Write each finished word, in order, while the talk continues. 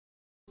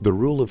The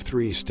rule of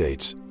three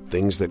states,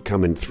 things that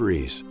come in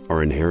threes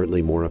are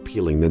inherently more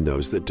appealing than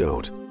those that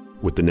don't.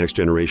 With the next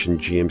generation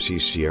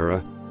GMC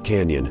Sierra,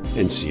 Canyon,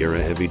 and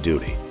Sierra Heavy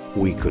Duty,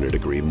 we couldn't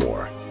agree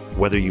more.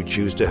 Whether you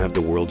choose to have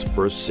the world's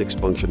first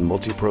 6-function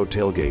multi-pro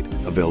tailgate,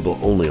 available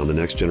only on the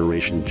next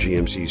generation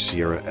GMC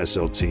Sierra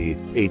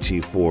SLT,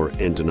 AT4,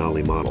 and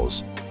Denali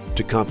models,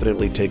 to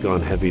confidently take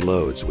on heavy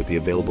loads with the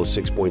available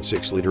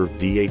 6.6-liter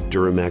V8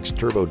 Duramax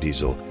turbo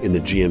diesel in the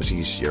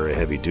GMC Sierra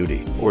Heavy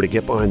Duty, or to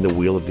get behind the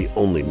wheel of the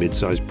only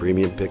midsize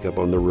premium pickup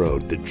on the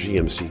road, the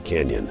GMC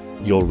Canyon,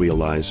 you'll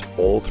realize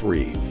all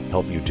three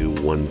help you do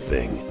one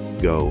thing: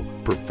 go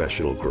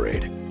professional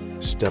grade.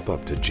 Step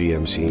up to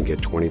GMC and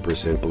get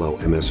 20% below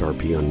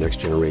MSRP on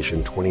next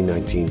generation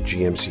 2019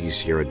 GMC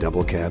Sierra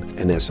Double Cab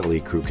and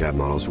SLE Crew Cab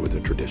models with a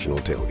traditional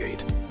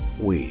tailgate.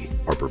 We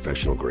are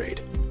professional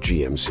grade.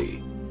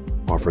 GMC.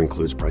 Offer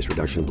includes price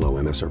reduction below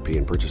MSRP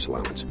and purchase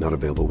allowance. Not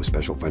available with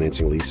special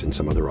financing, lease, and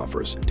some other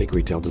offers. Take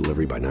retail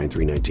delivery by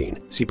 9/3/19.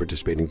 See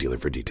participating dealer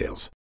for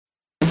details.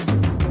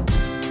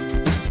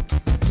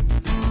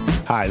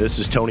 Hi, this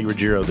is Tony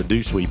Ruggiero, the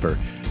Dew Sweeper.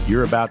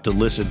 You're about to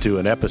listen to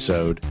an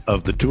episode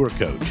of The Tour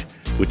Coach,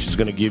 which is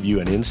going to give you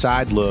an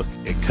inside look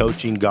at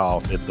coaching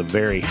golf at the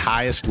very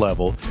highest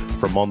level,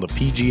 from on the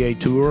PGA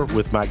Tour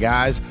with my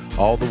guys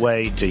all the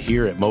way to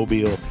here at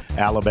Mobile,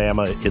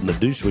 Alabama in the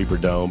Dew Sweeper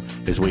Dome,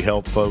 as we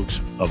help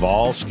folks of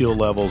all skill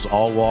levels,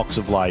 all walks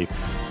of life,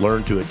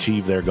 learn to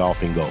achieve their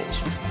golfing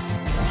goals.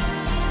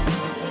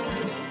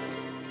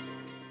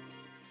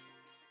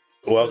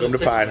 Welcome to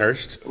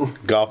Pinehurst,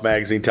 Golf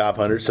Magazine Top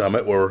 100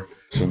 Summit, where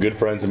some good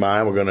friends of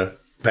mine, we're going to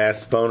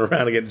pass the phone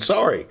around again.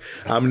 Sorry,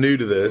 I'm new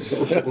to this.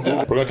 We're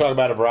going to talk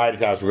about a variety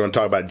of topics. We're going to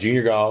talk about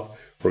junior golf.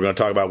 We're going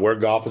to talk about where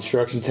golf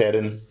instruction's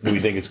heading. Do we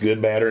think it's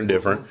good, bad, or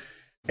indifferent?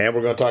 And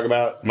we're going to talk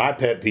about my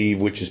pet peeve,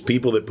 which is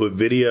people that put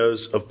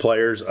videos of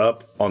players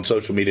up on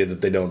social media that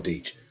they don't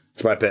teach.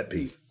 It's my pet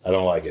peeve. I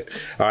don't like it.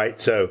 All right,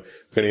 so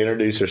we're going to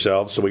introduce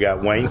ourselves. So we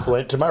got Wayne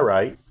Flint to my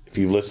right. If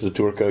you've listened to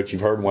Tour Coach,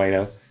 you've heard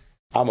Wayno.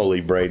 I'm going to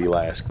leave Brady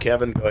last.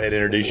 Kevin, go ahead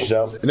and introduce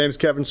yourself. My name's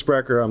Kevin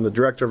Sprecher. I'm the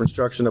Director of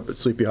Instruction up at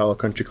Sleepy Hollow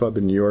Country Club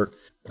in New York.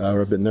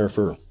 I've been there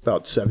for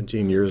about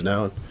 17 years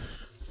now.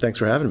 Thanks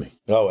for having me.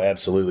 Oh,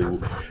 absolutely.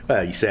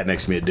 You sat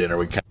next to me at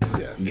dinner.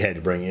 You had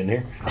to bring you in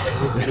here.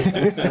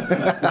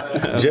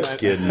 Just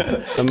kidding.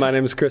 My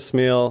name is Chris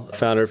Meal,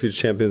 founder of Future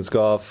Champions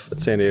Golf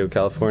at San Diego,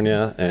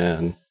 California,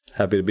 and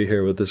happy to be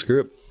here with this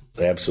group.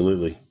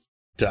 Absolutely.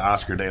 To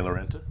Oscar De La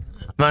Renta.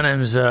 My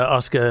name is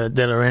Oscar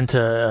De La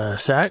Renta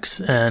Sachs,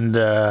 and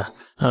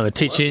I'm a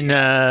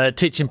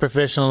teaching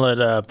professional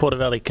at Porter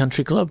Valley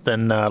Country Club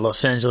in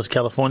Los Angeles,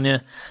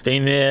 California.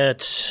 Been there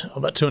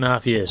about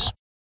 2.5 years.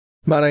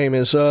 My name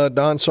is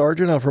Don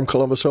Sargent. I'm from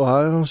Columbus,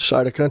 Ohio,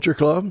 site of Country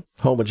Club,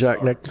 home of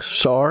Jack Nicklaus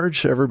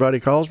Sarge, everybody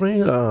calls me,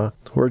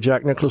 where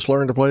Jack Nicklaus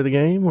learned to play the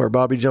game, where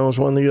Bobby Jones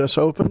won the U.S.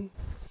 Open.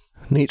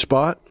 Neat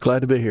spot. Glad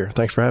to be here.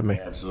 Thanks for having me.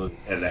 Absolutely.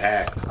 And the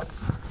hack.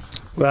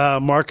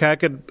 Mark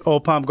Hackett,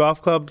 Old Palm Golf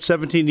Club,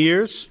 17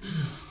 years.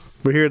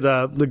 We're here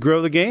to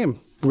grow the game.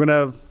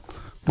 We're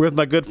with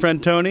my good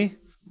friend Tony.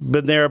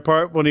 Been there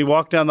apart when he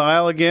walked down the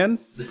aisle again.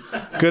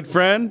 Good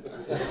friend.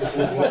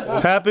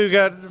 Happy we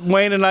got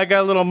Wayne and I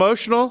got a little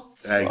emotional.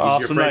 Hey,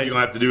 awesome you're afraid night. you're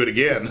going to have to do it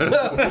again.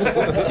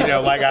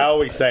 Like I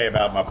always say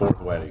about my fourth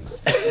wedding.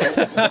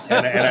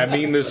 And I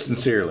mean this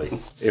sincerely.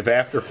 If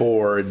after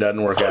 4 it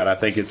doesn't work out, I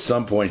think at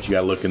some point you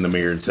got to look in the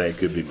mirror and say it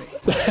could be me.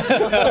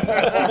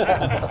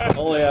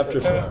 Only after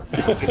 4.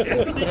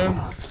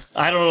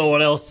 I don't know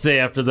what else to say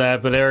after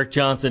that, but Eric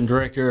Johnson,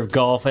 Director of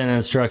Golf and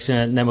Instruction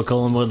at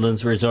Nemacolin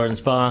Woodlands Resort and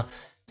Spa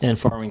in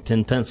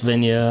Farmington,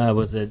 Pennsylvania. I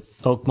was at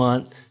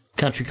Oakmont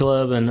Country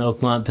Club in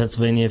Oakmont,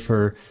 Pennsylvania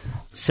for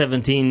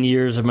 17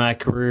 years of my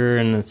career,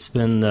 and it's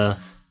been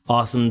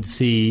awesome to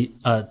see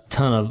a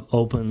ton of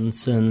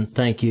opens. And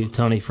thank you,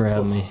 Tony, for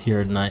having me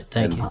here tonight.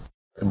 Thank you.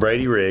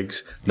 Brady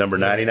Riggs, number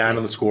 99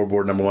 on the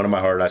scoreboard, number 1 in my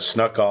heart. I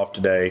snuck off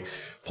today,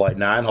 played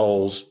 9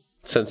 holes.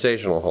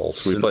 Sensational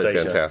holes. We played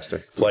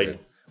fantastic.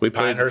 We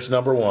played Pinehurst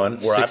number 1,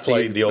 where I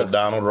played the old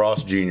Donald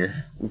Ross Jr.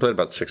 We played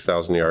about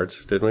 6,000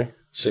 yards, didn't we?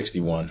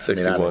 61.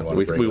 61.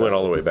 We went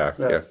all the way back.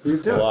 Yeah.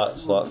 A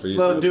lot for you.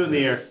 A lot of dew in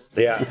the air.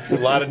 Yeah, a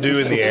lot of dew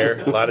in the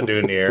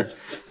air.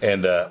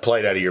 And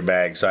played out of your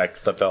bag, so I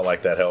felt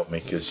like that helped me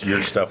because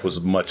your stuff was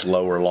much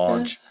lower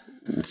launch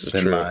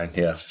than mine.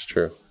 Yeah, this is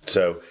true.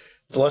 So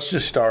let's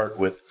just start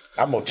with,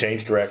 I'm going to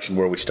change direction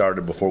where we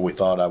started before we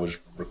thought I was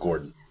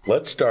recording.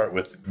 Let's start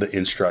with the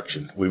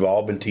instruction. We've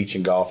all been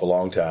teaching golf a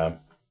long time.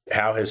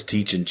 How has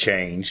teaching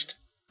changed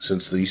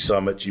since these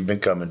summits you've been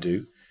coming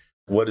to?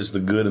 What is the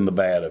good and the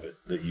bad of it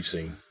that you've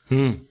seen?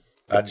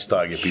 I just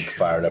thought I'd get people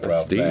fired up right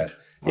off the bat.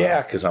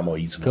 Yeah, because I'm going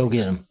to eat some. Go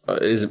get him.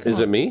 Is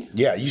it me?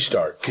 Yeah, you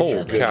start.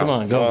 Holy cow. Come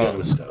on, go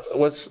get him.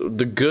 What's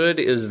the good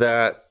is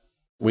that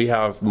we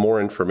have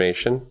more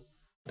information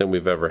than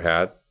we've ever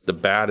had. The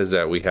bad is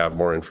that we have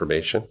more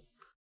information.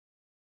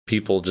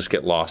 People just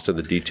get lost in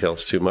the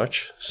details too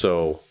much.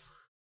 So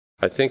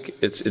I think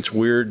it's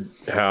weird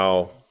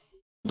how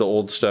the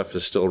old stuff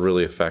is still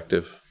really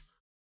effective.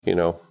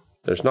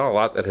 There's not a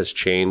lot that has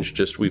changed.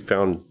 Just we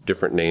found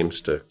different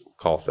names to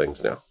call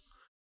things now.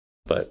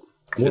 But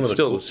it's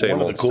still the same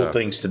One of old the cool stuff.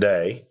 things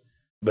today,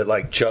 but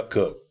like Chuck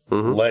Cook,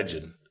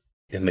 legend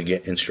in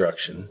the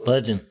instruction,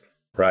 Legend.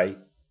 right?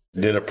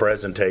 Did a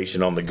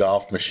presentation on the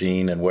golf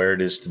machine and where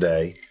it is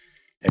today,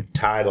 and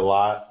tied a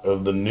lot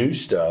of the new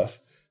stuff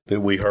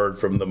that we heard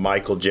from the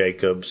Michael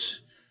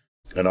Jacobs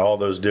and all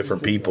those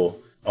different people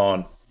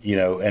on,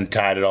 and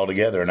tied it all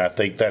together. And I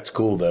think that's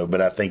cool, though. But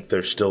I think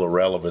there's still a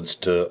relevance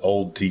to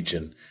old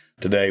teaching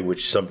today,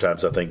 which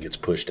sometimes I think gets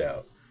pushed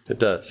out. It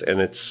does. And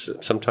it's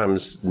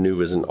sometimes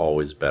new isn't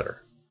always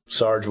better.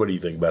 Sarge, what do you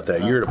think about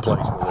that? You're at a place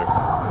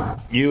where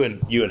you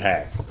and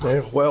Hack.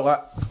 Yeah, well,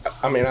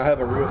 I mean, I have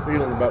a real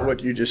feeling about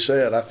what you just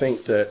said. I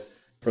think that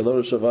for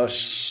those of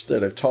us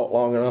that have taught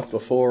long enough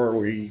before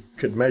we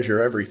could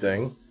measure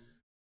everything,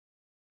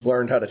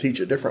 learned how to teach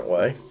a different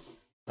way.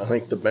 I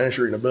think the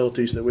measuring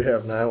abilities that we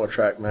have now with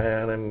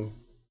TrackMan and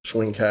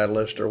Swing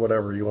Catalyst or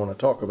whatever you want to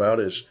talk about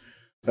is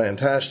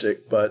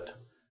fantastic. But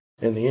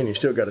in the end, you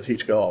still got to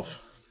teach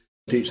golf,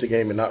 teach the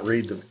game, and not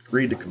read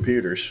the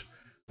computers.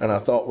 And I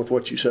thought with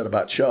what you said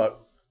about Chuck,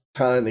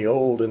 tying the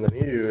old and the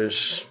new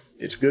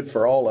it's good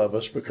for all of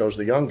us, because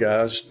the young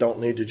guys don't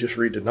need to just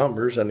read the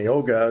numbers, and the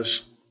old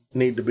guys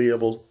need to be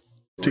able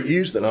to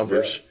use the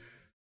numbers.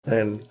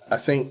 And I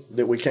think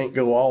that we can't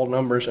go all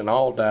numbers and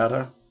all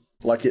data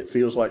like it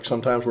feels like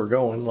sometimes we're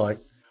going, like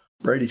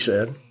Brady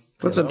said.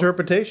 What's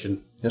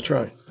interpretation? That's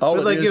right. All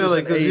But it is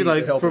an aid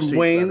to help us from teach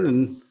Wayne better.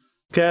 and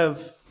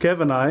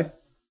Kev and I,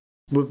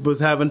 with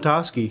having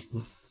Toski. I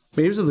mean,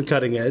 he was on the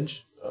cutting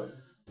edge.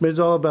 But it's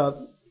all about,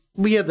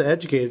 we have to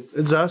educate.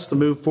 It's us to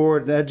move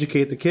forward and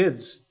educate the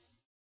kids.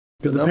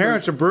 Because the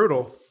parents are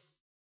brutal.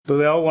 So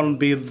they all want to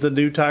be the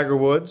new Tiger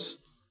Woods.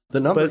 The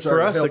numbers But it's for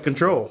are us to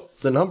control.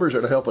 The numbers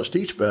are to help us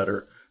teach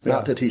better,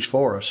 not to teach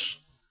for us.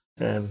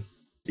 And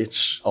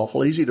it's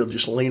awful easy to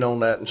just lean on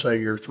that and say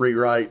you're 3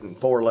 right and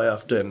 4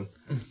 left, and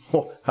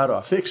how do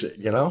I fix it,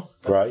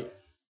 Right.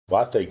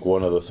 Well, I think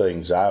one of the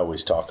things I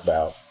always talk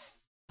about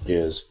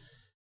is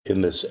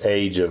in this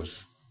age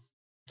of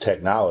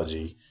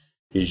technology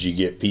is you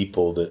get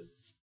people that,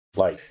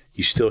 like,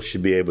 you still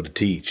should be able to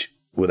teach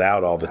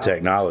without all the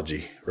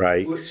technology,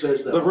 right? Butch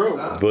says that The all the rope.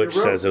 time. Butch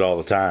says it all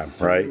the time,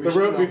 right? The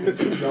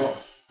rope.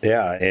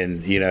 Yeah,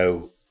 and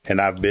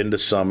and I've been to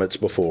summits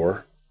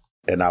before,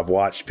 and I've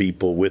watched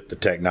people with the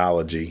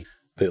technology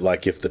that,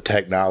 like, if the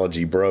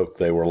technology broke,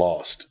 they were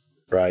lost,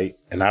 right?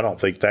 And I don't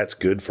think that's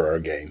good for our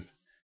game.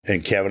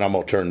 And Kevin, I'm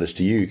gonna turn this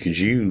to you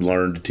because you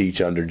learned to teach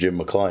under Jim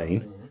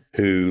McLean,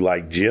 who,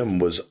 like, Jim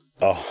was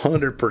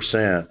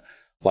 100%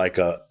 like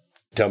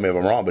tell me if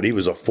I'm wrong, but he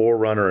was a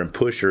forerunner and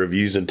pusher of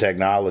using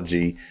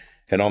technology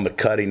and on the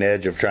cutting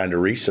edge of trying to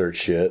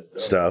research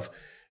stuff.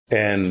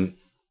 And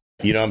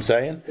you know what I'm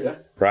saying? Yeah.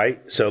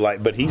 Right? So,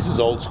 like, but he's as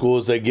old school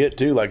as they get,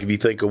 too. Like, if you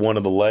think of one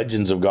of the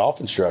legends of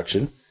golf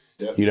instruction,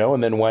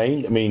 and then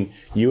Wayne, I mean,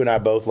 you and I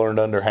both learned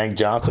under Hank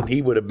Johnson.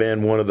 He would have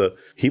been one of the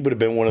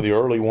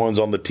early ones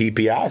on the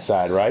TPI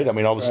side, right? I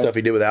mean, all the stuff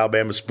he did with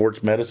Alabama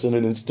Sports Medicine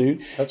and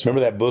Institute. Remember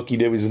that book he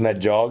did? He was in that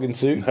jogging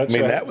suit.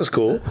 That was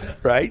cool,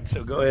 right?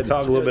 So go ahead and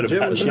talk a little bit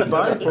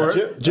about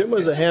it. Jim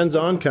was a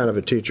hands-on kind of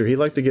a teacher. He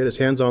liked to get his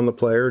hands on the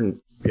player,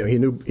 and he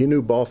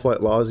knew ball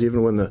flight laws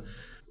even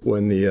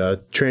when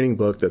the training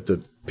book that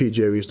the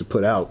PGA used to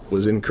put out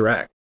was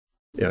incorrect.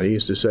 He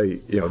used to say,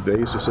 they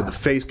used to say the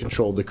face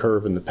controlled the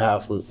curve and the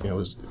path was,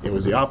 it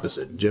was the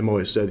opposite. Jim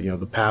always said,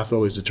 the path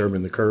always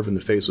determined the curve and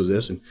the face was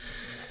this.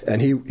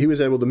 And he was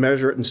able to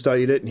measure it and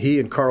studied it. And he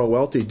and Carl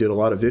Welty did a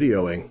lot of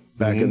videoing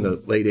back in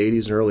the late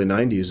 80s and early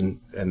 90s.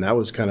 And that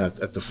was kind of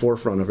at the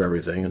forefront of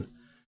everything.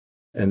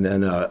 And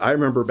then I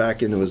remember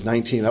back in, I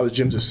was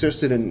Jim's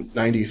assistant in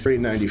 93,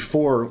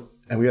 94.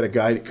 And we had a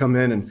guy come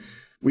in and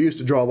we used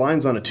to draw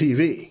lines on a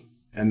TV.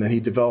 And then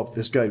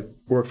this guy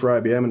worked for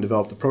IBM and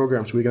developed a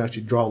program so we can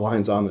actually draw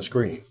lines on the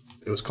screen.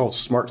 It was called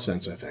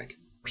SmartSense, I think,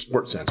 or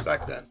SportSense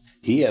back then.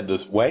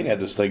 Wayne had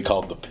this thing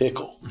called the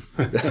pickle.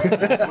 and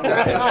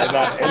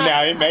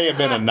now it may have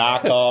been a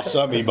knockoff,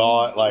 something he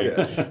bought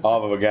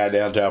off of a guy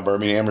downtown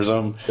Birmingham or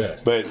something. Yeah.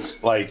 But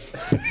like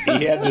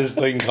he had this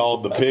thing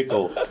called the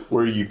pickle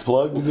where you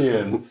plugged it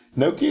in.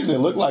 No kidding, it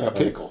looked like a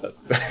pickle.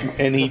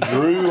 And he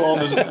drew on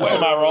the.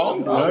 Am I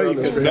wrong?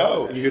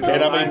 No.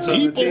 And I mean,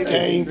 people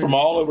came from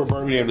all over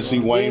Birmingham to see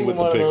Wayne with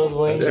the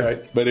pickle. That's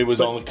right. But it was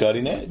on the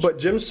cutting edge. But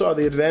Jim saw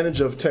the advantage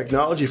of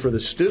technology for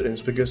the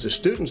students because the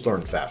students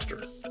learn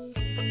faster.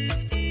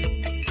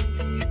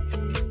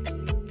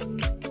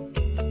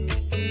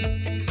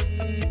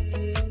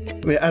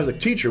 I mean, as a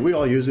teacher, we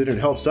all use it and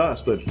it helps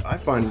us, but I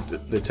find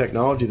that the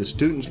technology, the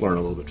students learn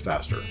a little bit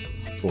faster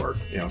for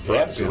it.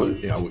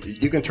 Absolutely.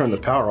 You can turn the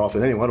power off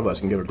and any one of us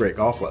can give a great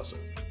golf lesson.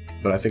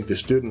 But I think the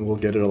student will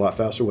get it a lot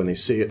faster when they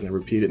see it and they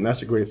repeat it. And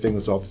that's a great thing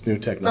with all this new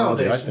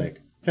technology, I think.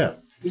 Yeah.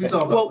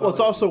 Well, it's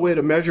also a way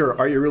to measure,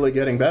 are you really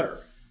getting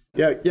better?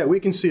 Yeah, we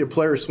can see a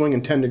player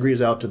swinging 10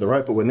 degrees out to the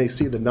right, but when they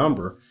see the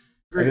number,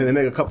 and then they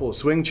make a couple of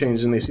swing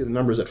changes and they see the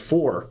numbers at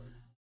 4,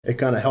 it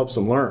kind of helps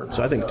them learn.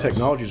 So I think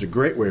technology is a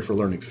great way for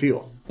learning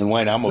feel. And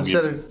Wayne, I'm going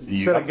to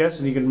Instead of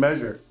guessing, you can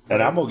measure.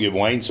 And I'm gonna give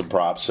Wayne some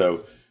props.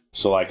 So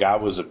like I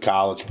was a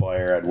college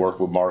player. I'd worked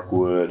with Mark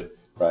Wood,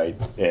 right,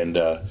 and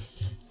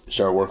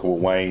started working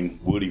with Wayne.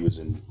 Woody was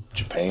in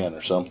Japan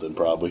or something,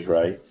 probably,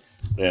 right,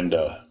 and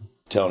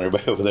telling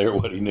everybody over there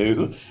what he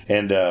knew,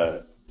 and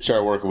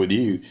started working with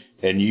you.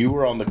 And you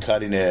were on the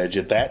cutting edge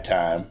at that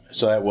time.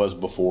 So that was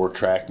before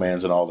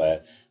TrackMans and all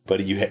that.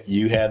 But you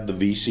had the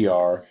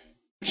VCR,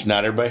 which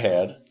not everybody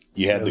had.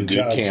 You had the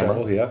good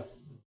camera,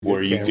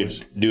 where you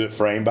could do it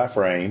frame by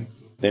frame.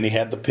 Then he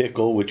had the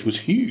pickle, which was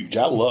huge.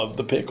 I loved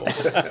the pickle.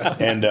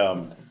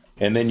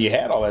 And then you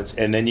had all that.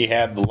 And then you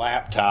had the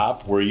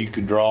laptop where you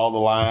could draw the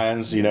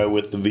lines,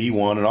 with the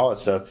V1 and all that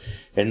stuff.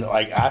 And,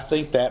 I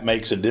think that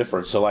makes a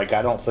difference. So, I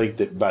don't think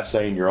that by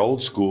saying you're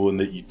old school and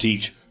that you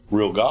teach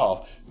real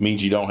golf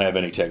means you don't have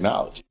any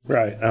technology.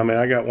 Right. I mean,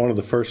 I got one of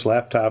the first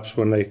laptops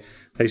when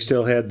they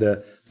still had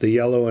the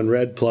yellow and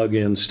red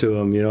plug-ins to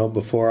them,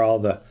 before all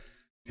the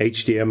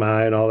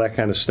HDMI and all that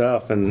kind of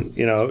stuff. And,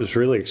 it was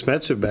really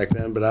expensive back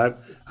then, but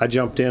I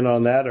jumped in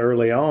on that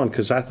early on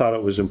because I thought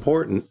it was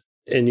important.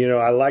 And,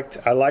 I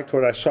liked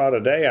what I saw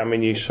today. I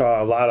mean, you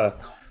saw a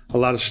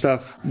lot of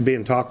stuff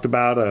being talked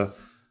about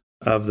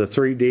of the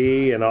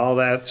 3D and all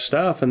that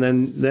stuff. And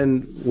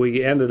then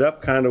we ended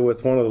up kind of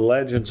with one of the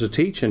legends of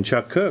teaching,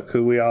 Chuck Cook,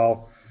 who we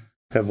all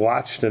have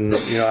watched. And,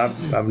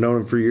 I've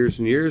known him for years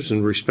and years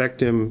and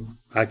respect him.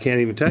 I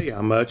can't even tell you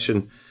how much.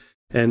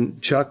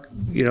 And Chuck,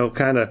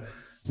 kind of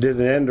did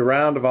an end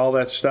around of all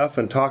that stuff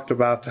and talked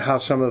about how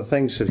some of the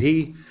things that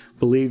he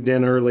believed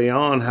in early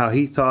on, how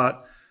he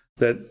thought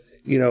that,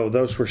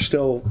 those were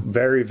still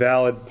very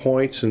valid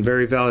points and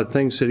very valid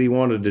things that he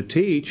wanted to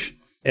teach,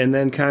 and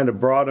then kind of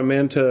brought them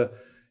into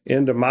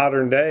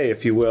modern day,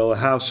 if you will,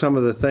 how some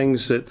of the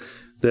things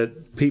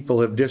that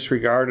people have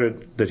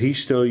disregarded that he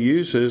still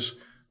uses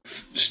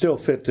still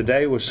fit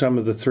today with some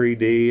of the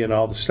 3D and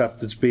all the stuff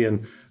that's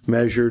being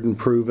measured and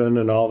proven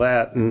and all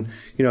that. And,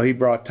 he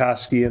brought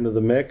Toski into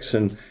the mix,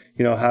 and,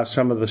 how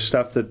some of the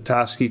stuff that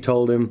Toski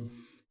told him,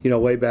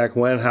 way back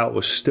when, how it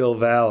was still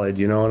valid,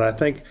 and I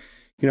think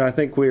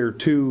we're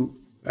too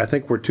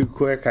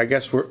quick. I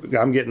guess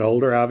I'm getting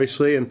older,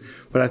 obviously,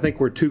 but I think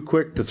we're too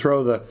quick to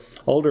throw the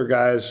older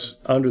guys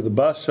under the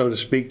bus, so to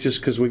speak, just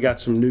because we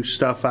got some new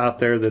stuff out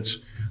there that's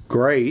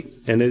great,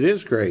 and it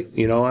is great.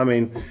 I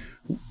mean,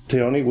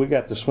 Tony, we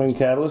got the Swing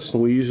Catalyst,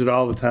 and we use it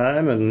all the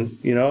time,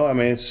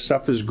 and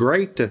stuff is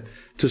great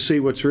to see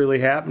what's really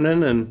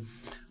happening,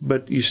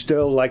 but you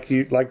still, like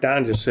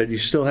Don just said, you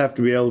still have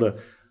to be able to,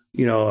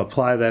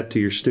 apply that to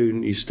your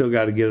student. You still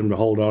got to get them to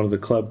hold on to the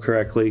club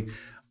correctly.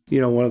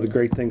 One of the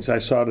great things I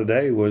saw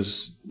today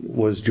was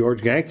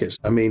George Gankis.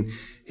 I mean,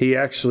 he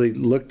actually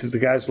looked at the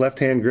guy's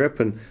left-hand grip,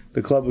 and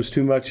the club was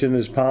too much in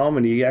his palm,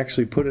 and he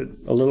actually put it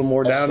a little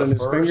more down in his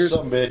fingers.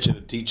 That's the first bitch at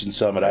a teaching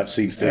summit I've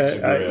seen fix a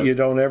grip. You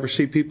don't ever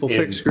see people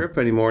fix grip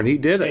anymore, and he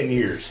did 10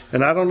 years.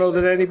 And I don't know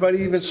that anybody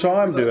even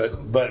saw him do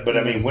it. But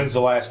I mean, when's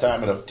the last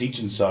time at a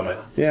teaching summit?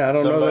 Yeah, I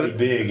don't know that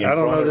big. I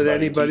don't know that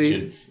anybody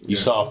teaching, you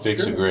saw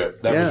fix a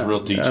grip. That was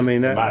real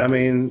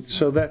teaching.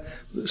 So that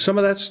some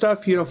of that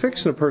stuff,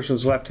 fixing a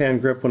person's left-hand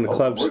grip when the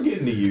club's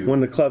when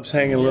the club's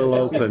hanging a little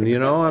open.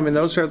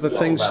 Those are the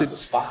things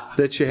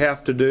that you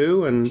have to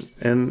do,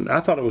 and I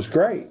thought it was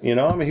great.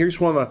 Here's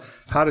one of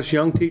the hottest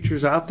young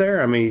teachers out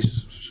there.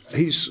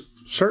 He's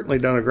certainly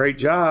done a great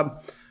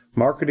job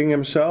marketing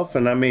himself,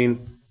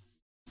 and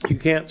you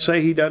can't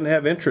say he doesn't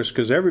have interest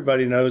because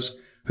everybody knows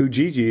who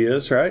Gigi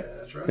is, right? Yeah,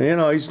 that's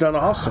right. He's done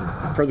awesome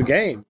for the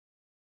game.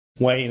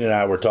 Wayne and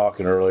I were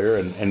talking earlier,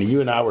 and you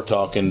and I were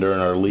talking during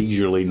our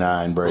leisurely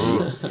 9,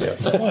 Brady.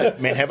 Yes.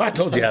 What? Man, have I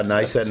told you how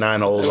nice that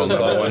 9 hole was on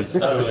number 1?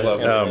 That was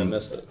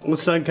lovely. The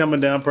sun coming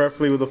down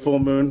perfectly with a full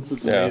moon.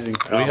 It's amazing.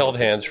 We held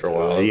hands for a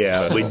while.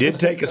 Yeah, we did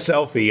take a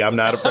selfie. I'm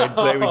not afraid to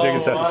say we took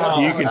a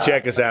selfie. You can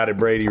check us out at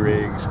Brady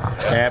Riggs,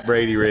 at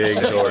Brady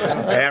Riggs, or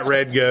at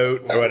Red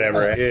Goat, or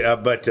whatever.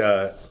 But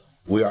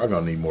we are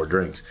going to need more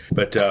drinks.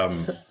 But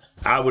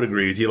I would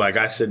agree with you. Like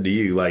I said to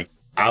you,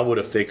 I would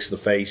have fixed the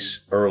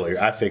face earlier.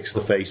 I fixed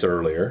the face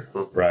earlier,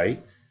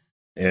 right?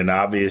 And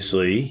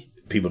obviously,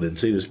 people didn't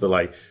see this,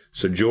 but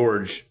so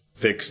George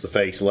fixed the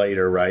face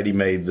later, right? He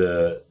made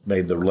the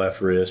left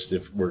wrist,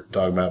 if we're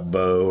talking about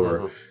bow,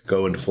 or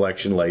go into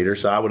flexion later.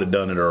 So I would have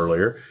done it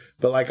earlier.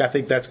 But I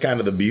think that's kind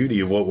of the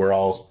beauty of what we're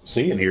all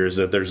seeing here is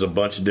that there's a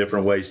bunch of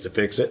different ways to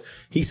fix it.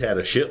 He's had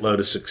a shitload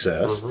of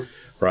success,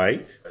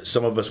 right?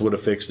 Some of us would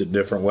have fixed it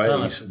different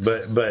ways,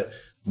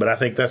 but I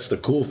think that's the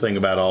cool thing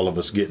about all of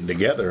us getting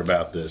together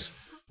about this.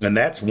 And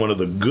that's one of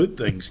the good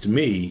things to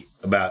me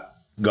about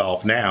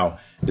golf now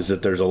is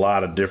that there's a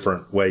lot of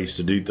different ways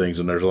to do things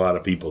and there's a lot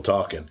of people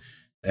talking.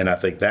 And I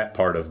think that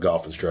part of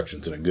golf instruction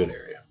is in a good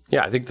area.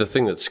 Yeah, I think the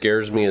thing that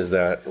scares me is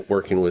that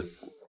working with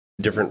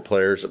different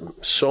players,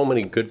 so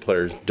many good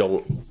players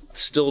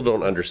still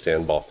don't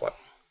understand ball flight.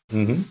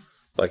 Mm-hmm.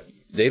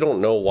 They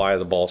don't know why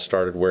the ball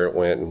started where it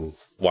went and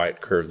why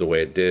it curved the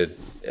way it did.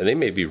 And they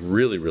may be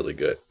really, really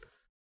good.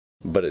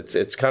 But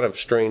it's kind of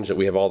strange that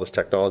we have all this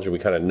technology, we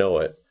kind of know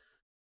it.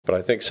 But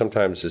I think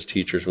sometimes as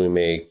teachers, we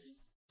may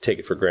take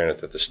it for granted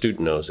that the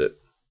student knows it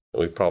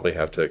We probably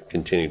have to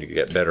continue to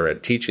get better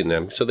at teaching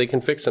them so they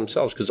can fix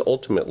themselves, because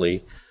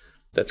ultimately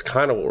that's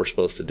kind of what we're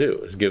supposed to do,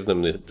 is give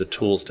them the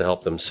tools to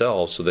help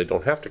themselves so they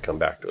don't have to come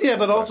back to us. Yeah,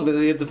 but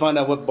ultimately they have to find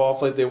out what ball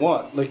flight they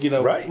want. Like,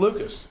 Right.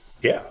 Lucas.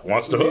 Yeah,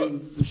 wants to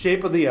hook. The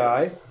shape of the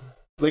eye.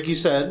 Like you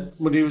said,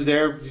 when he was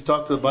there, he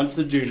talked to a bunch of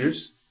the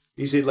juniors.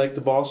 He said, like,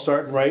 the ball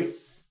starting right.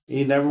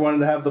 He never wanted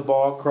to have the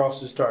ball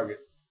cross his target.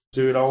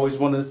 So he'd always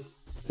wanted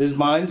his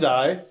mind's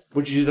eye,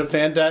 which he did a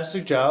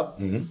fantastic job.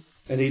 Mm-hmm.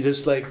 And he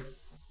just, like,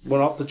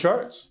 went off the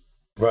charts.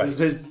 Right.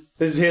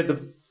 He had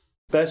the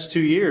best 2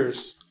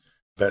 years.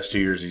 Best 2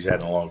 years he's had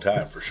in a long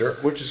time, for sure.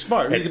 Which is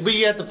smart. But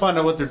you have to find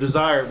out what their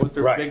desire, what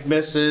their big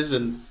miss is,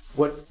 and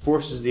what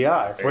forces the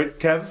eye. Right,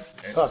 Kevin?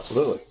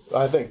 Absolutely.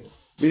 I think.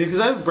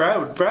 Because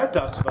Brad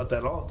talks about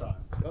that all the time.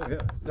 Oh,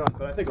 yeah. No,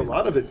 but I think a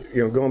lot of it,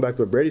 going back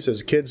to what Brady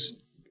says, kids,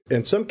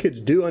 and some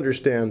kids do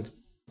understand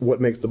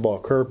what makes the ball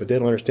curve, but they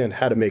don't understand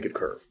how to make it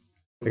curve.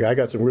 Like, I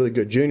got some really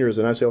good juniors,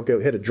 and I say,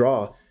 okay, hit a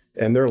draw,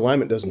 and their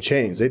alignment doesn't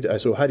change. I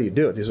said, well, how do you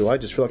do it? They said, well, I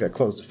just feel like I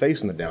closed the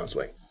face in the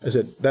downswing. I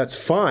said, that's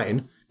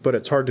fine, but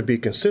it's hard to be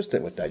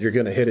consistent with that. You're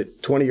going to hit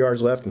it 20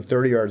 yards left and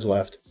 30 yards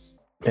left.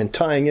 And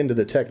tying into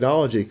the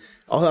technology,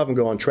 I'll have them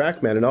go on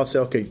TrackMan, and I'll say,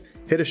 okay,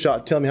 hit a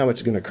shot, tell me how much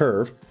it's going to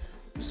curve.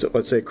 So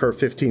let's say curve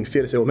 15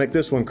 feet. I say, well, make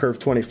this one curve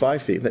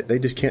 25 feet. They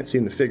just can't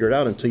seem to figure it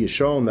out until you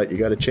show them that you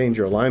got to change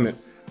your alignment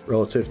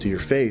relative to your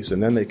face,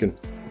 and then they can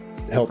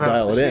help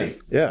dial it in.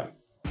 Yeah.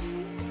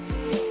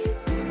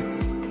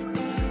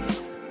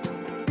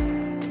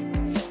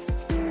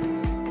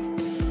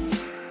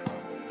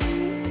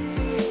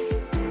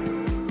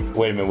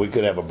 Wait a minute, we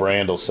could have a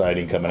Brandel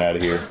sighting coming out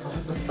of here.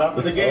 Top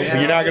of the game.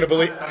 You're not going to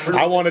believe.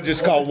 I want to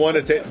just call one.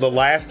 The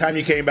last time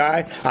you came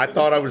by, I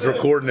thought I was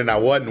recording and I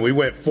wasn't. We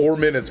went 4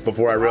 minutes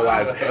before I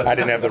realized I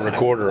didn't have the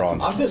recorder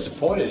on. I'm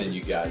disappointed in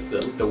you guys.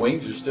 The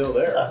wings are still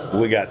there.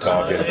 We got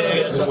talking.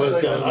 This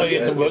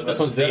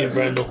one's for you,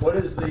 Brandel.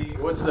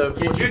 What's the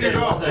Junior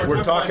golf.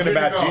 We're talking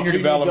about junior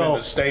development and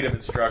the state of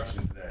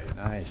instruction today.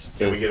 Nice.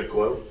 Can we get a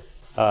quote?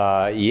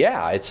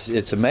 Yeah,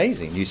 it's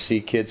amazing. You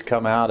see kids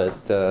come out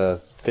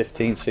at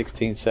 15,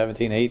 16,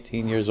 17,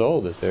 18 years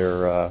old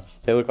that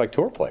they look like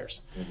tour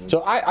players. Mm-hmm.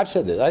 So I've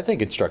said this. I think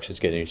instruction is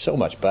getting so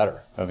much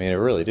better. I mean, I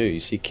really do.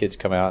 You see kids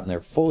come out and they're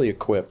fully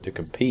equipped to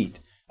compete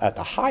at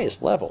the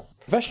highest level.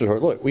 Professional tour,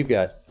 look, we've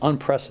got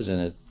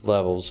unprecedented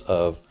levels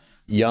of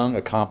young,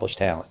 accomplished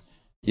talent.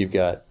 You've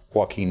got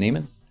Joaquin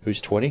Niemann, who's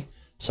 20,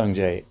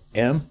 Sungjae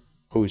M,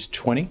 who's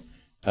 20.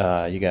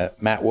 You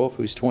got Matt Wolf,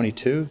 who's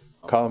 22,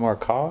 Colin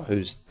Marcaw,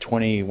 who's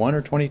 21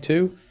 or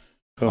 22.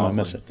 Who am I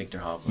missing?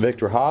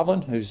 Victor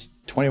Hovland, who's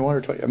 21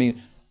 or 20. I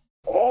mean,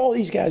 all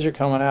these guys are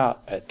coming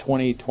out at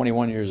 20,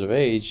 21 years of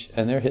age,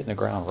 and they're hitting the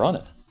ground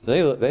running.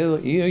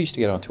 You used to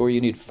get on tour,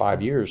 you need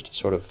 5 years to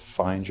sort of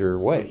find your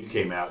way. You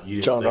came out, you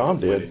didn't John Rahm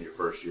did in your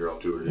first year on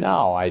tour, did you?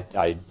 No, I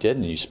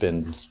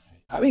didn't.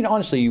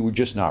 Honestly, you were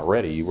just not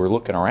ready. You were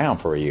looking around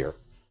for a year.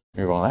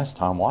 You're going, that's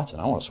Tom Watson.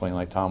 I want to swing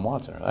like Tom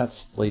Watson. Or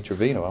that's Lee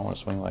Trevino. I want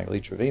to swing like Lee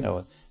Trevino.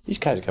 And these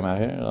guys come out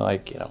here and they're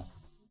like,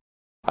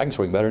 I can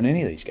swing better than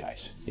any of these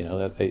guys.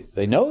 That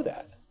they know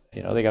that.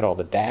 They got all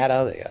the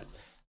data.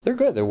 They're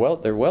good. They're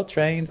well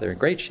trained. They're in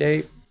great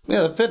shape.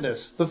 Yeah, the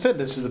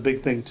fitness is a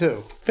big thing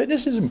too.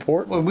 Fitness is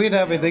important. When we didn't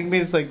have anything,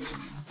 it's like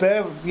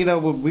bad.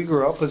 When we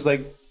grew up, it was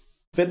like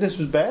fitness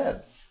was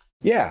bad.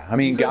 Yeah, I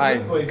mean, guys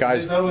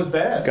that was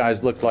bad.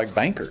 Guys looked like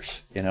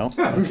bankers. No,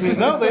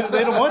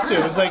 they don't want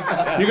to. It's like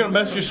you're going to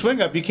mess your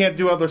swing up. You can't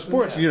do other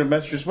sports. You're going to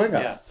mess your swing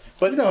up. Yeah,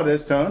 but you know what it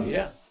is, Tony.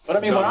 Yeah. But I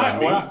mean, when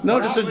I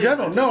just in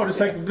general. No, just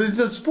like it's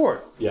a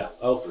sport. Yeah.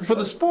 Oh, for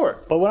the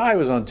sport. But when I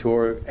was on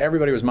tour,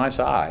 everybody was my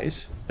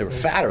size. They were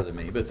fatter than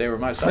me, but they were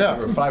my size. Yeah.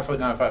 They were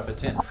 5'9",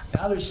 5'10".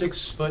 Now they're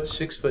 6 foot,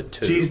 6'2".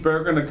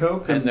 Cheeseburger and a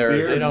Coke and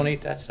they don't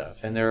eat that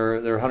stuff. And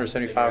they're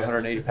 175,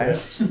 180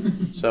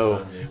 pounds.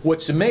 So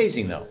what's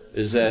amazing though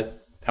is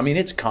that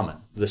it's coming.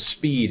 The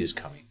speed is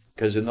coming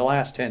because in the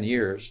last 10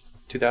 years,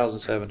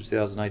 2007 to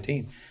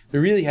 2019, there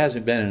really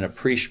hasn't been an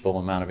appreciable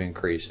amount of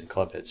increase in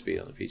club head speed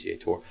on the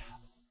PGA Tour.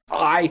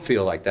 I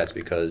feel like that's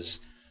because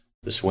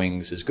the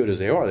swings, as good as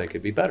they are, they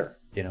could be better.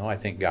 I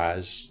think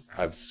guys,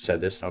 I've said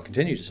this and I'll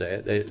continue to say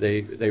it,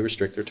 they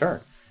restrict their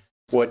turn.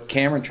 What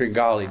Cameron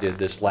Tringali did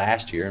this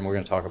last year, and we're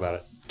going to talk about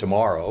it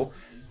tomorrow,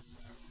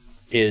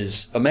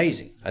 is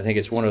amazing. I think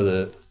it's one of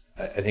the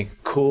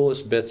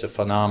coolest bits of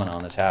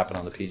phenomenon that's happened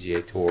on the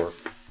PGA Tour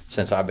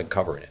since I've been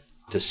covering it.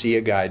 To see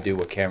a guy do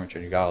what Cameron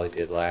Tringali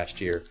did last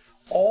year,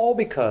 all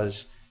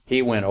because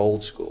he went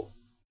old school.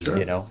 Sure.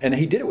 And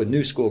he did it with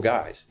new school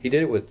guys. He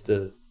did it with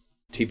the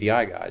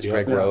TPI guys,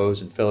 Greg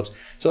Rose and Phillips.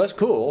 So that's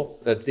cool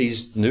that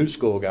these new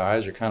school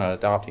guys are kind of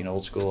adopting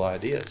old school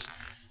ideas,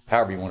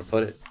 however you want to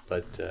put it.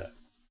 But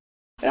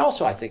and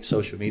also I think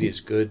social media is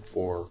good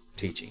for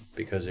teaching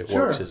because it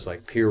works as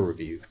like peer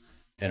review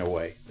in a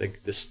way.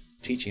 This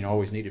teaching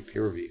always needed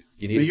peer review.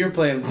 But you're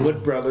playing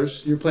Wood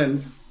Brothers. You're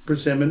playing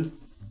Persimmon.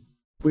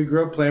 We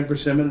grew up playing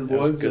Persimmon and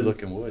Woods. Good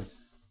looking wood.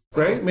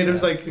 Right? It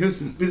was like,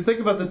 think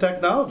about the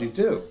technology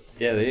too.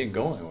 Yeah, they didn't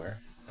go anywhere.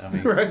 I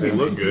mean, They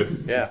look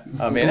good. yeah.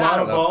 I mean, A lot I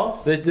don't of know.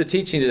 ball? The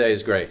teaching today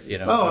is great. You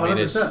know, Oh, I mean,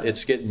 100%.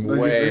 it's getting Would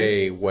you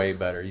way, way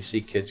better. You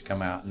see kids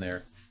come out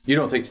and you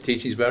don't think the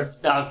teaching's better?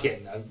 No, I'm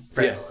kidding. I'm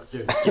Yeah.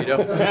 You know,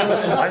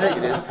 I think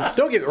it is.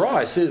 Don't get me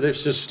wrong.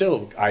 There's just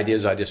still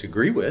ideas I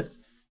disagree with.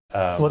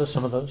 What are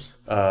some of those?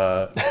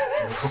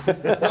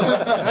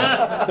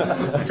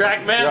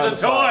 Trackman the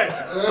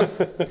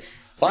toy.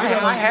 Well,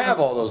 I have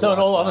all those. No, in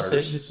all launch honesty,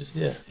 monitors. it's just,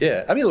 yeah.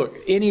 Yeah, I mean, look,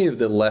 any of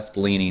the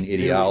left-leaning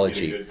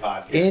ideology,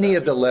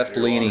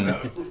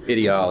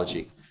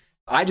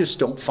 I just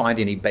don't find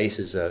any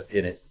basis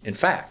in it. In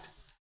fact,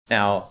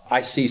 now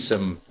I see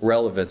some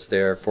relevance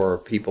there for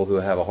people who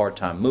have a hard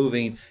time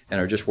moving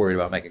and are just worried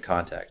about making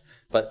contact.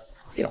 But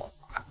you know,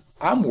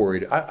 I'm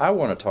worried. I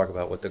want to talk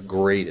about what the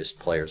greatest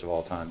players of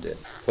all time did,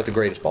 what the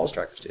greatest ball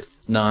strikers did.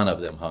 None of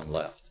them hung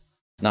left.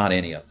 Not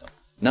any of them.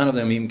 None of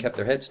them even kept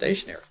their head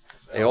stationary.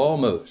 They all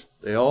moved.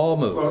 Well,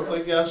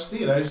 like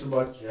Snead. I used to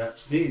watch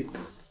Snead.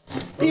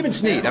 Even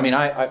Snead. I mean,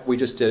 we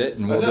just did it,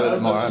 and we'll do it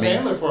tomorrow. I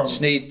Sandler for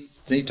him. mean,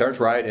 Snead turns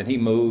right, and he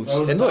moves.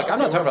 And look, I'm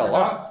not talking about a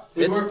lot.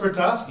 He worked for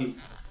Toski.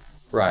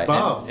 Right.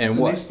 Bob. And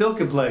what? They still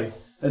can play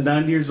at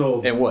 9 years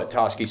old. And what?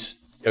 Toski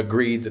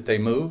agreed that they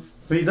move?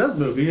 But he does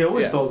move. He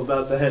always Yeah. told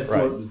about the head Right.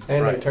 floating.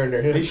 And they turn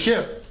their hips. They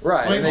shift.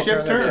 Right. Swing, and they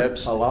shift, turn their turn.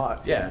 hips. A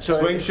lot. Yeah. So,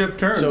 Swing, shift,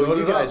 turn. So Load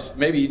you it up. guys,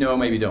 maybe you know,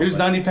 maybe you don't. He was but-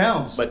 90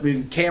 pounds. But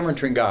Cameron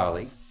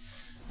Tringali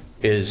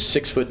is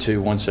 6'2",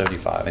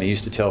 175, and he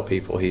used to tell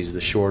people he's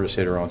the shortest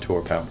hitter on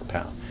tour pound for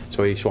pound.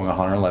 So he swung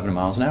 111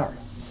 miles an hour,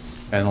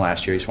 and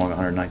last year he swung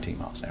 119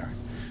 miles an hour.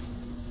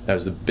 That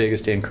was the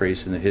biggest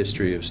increase in the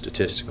history of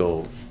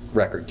statistical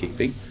record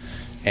keeping,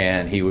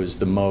 and he was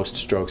the most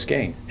strokes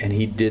gained. And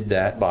he did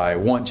that by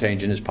one,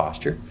 changing his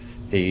posture.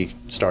 He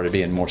started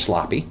being more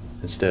sloppy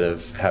instead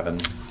of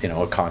having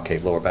a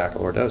concave lower back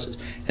or lordosis.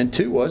 And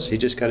two was he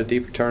just got a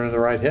deeper turn of the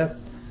right hip,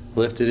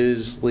 lifted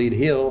his lead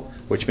heel,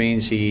 which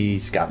means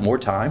he's got more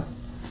time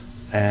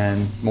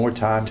and more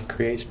time to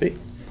create speed.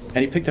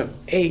 And he picked up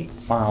 8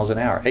 miles an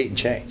hour, 8 and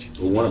change.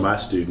 Well, one of my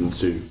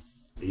students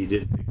he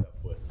didn't pick up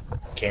what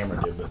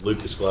Cameron did, but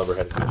Lucas Glover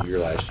had a good year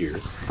last year.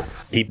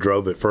 He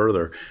drove it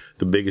further.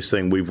 The biggest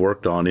thing we've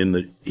worked on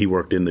he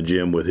worked in the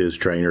gym with his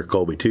trainer,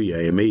 Colby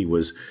Touye, and me,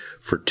 was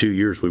for 2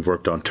 years we've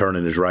worked on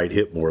turning his right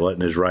hip more,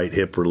 letting his right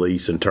hip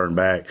release and turn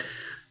back.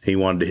 He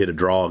wanted to hit a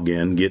draw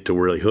again, get to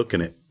really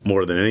hooking it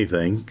more than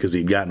anything, because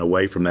he'd gotten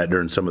away from that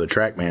during some of the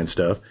TrackMan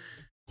stuff,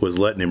 was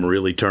letting him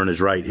really turn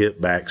his right hip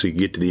back so he could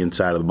get to the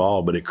inside of the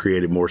ball, but it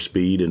created more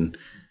speed and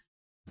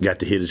got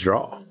to hit his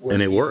draw,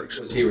 and it works.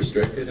 Was he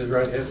restricted his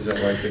right hip? Is that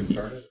why he couldn't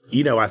turn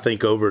it? I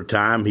think over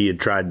time he had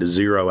tried to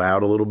zero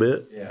out a little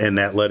bit, and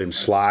that let him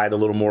slide a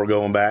little more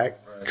going back,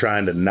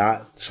 trying to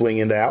not swing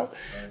into out.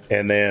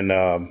 And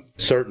then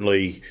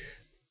certainly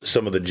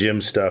some of the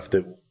gym stuff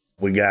that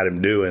we got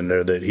him doing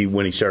there that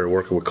when he started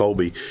working with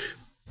Colby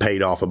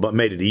paid off, but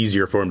made it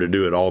easier for him to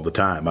do it all the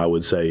time, I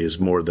would say, is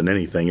more than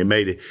anything. It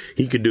made it,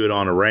 he could do it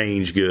on a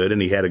range good, and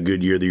he had a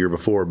good year the year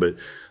before, but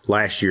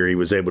last year he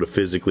was able to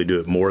physically do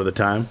it more of the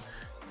time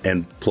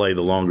and play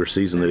the longer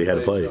season that he had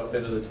to play.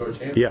 Into the Tour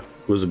Championship? Yeah,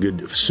 it was a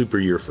good, super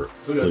year for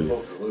Who doesn't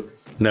Lucas. vote for Lucas?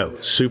 No,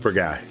 super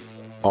guy.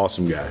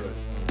 Awesome guy.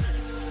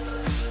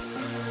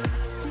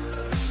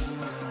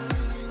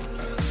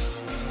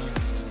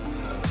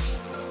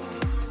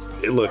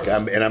 Look,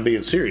 I'm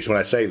being serious when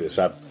I say this.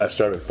 I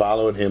started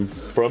following him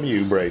from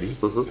you, Brady,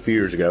 a few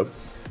years ago.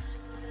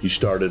 You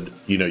started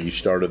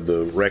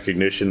the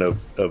recognition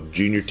of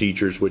junior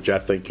teachers, which I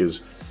think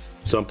is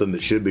something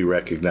that should be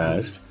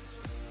recognized,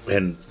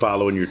 and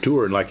following your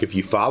tour. And like, if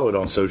you follow it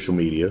on social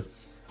media,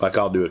 like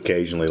I'll do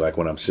occasionally, like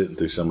when I'm sitting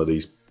through some of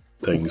these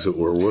things that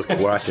we're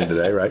watching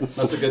today, right?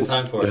 That's a good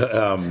time for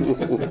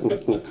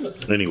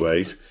it.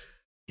 Anyways,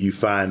 you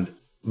find,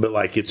 but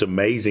like, it's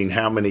amazing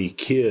how many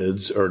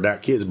kids, or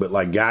not kids, but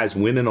like guys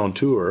winning on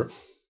tour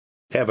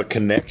have a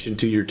connection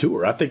to your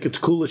tour. I think it's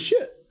cool as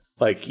shit.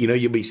 Like,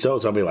 you'll be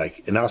I'll be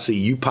like, and I'll see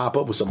you pop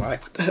up with something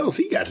like, what the hell's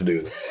he got to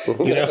do with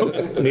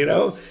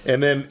it?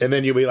 And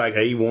then you'll be like,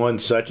 hey, he won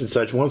such and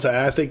such one side.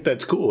 I think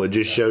that's cool. It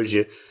just shows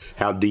you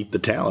how deep the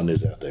talent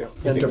is out there.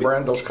 And to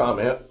Brandle's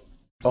comment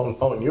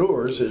on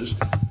yours is,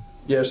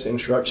 yes, the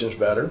instruction's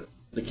better.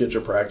 The kids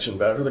are practicing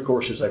better. The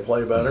courses they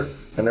play better.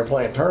 And they're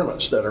playing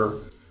tournaments that are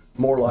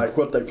more like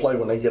what they play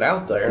when they get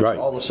out there. And Right.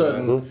 so all of a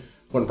sudden,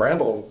 when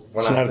Brandle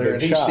went out there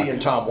and he's seeing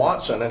Tom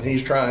Watson and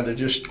he's trying to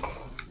just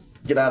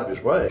get out of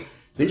his way,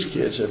 these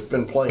kids have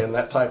been playing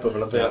that type of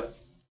an event.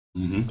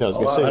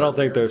 I don't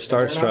think they're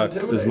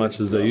starstruck as much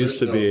as they used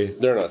to be.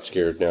 They're not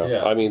scared now.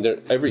 Yeah. I mean,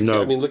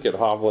 look at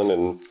Hovland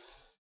and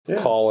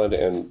Colin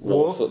and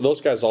Wolf.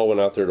 Those guys all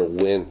went out there to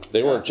win.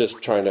 They weren't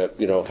just trying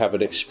to, have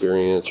an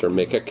experience or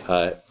make a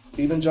cut.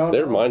 Even John,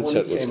 their when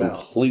mindset he was came out,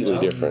 completely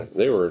different.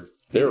 They were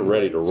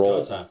ready to roll.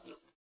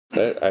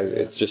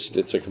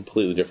 It's a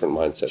completely different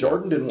mindset.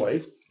 Jordan didn't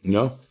wait.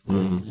 No,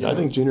 I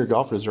think junior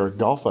golfers, their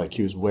golf IQ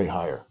is way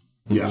higher.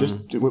 Yeah. Just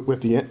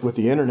with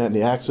the internet and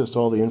the access to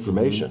all the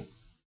information,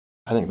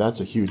 I think that's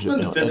a huge And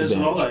the fitness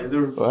and all that.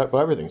 advantage. Well,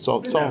 everything. It's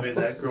all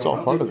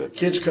part of it.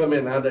 Kids come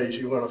in nowadays,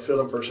 you want to fit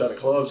them for a set of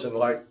clubs, and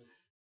like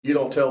you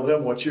don't tell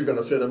them what you're going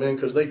to fit them in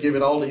because they give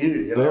it all to you.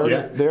 You know,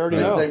 They already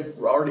know. They've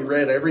already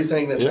read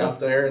everything that's out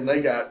there, and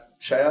they got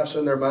shafts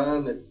in their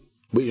mind that.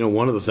 But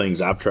one of the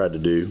things I've tried to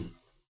do,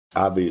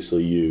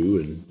 obviously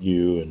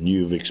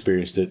you've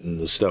experienced it in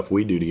the stuff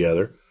we do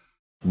together.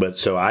 But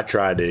so I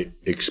try to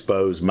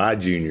expose my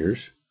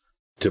juniors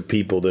to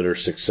people that are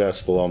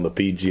successful on the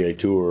PGA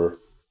Tour.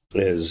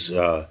 As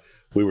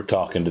we were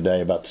talking today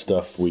about the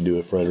stuff we do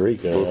at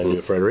Frederica, I do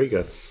at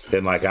Frederica,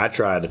 and I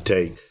try to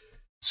take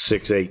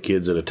 6-8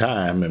 kids at a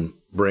time and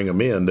bring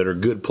them in that are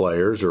good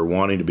players or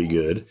wanting to be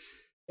good,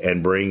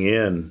 and bring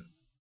in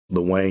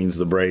the Waynes,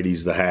 the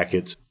Bradys, the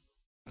Hackett's,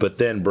 but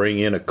then bring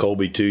in a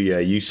Colby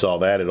Touye. You saw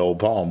that at Old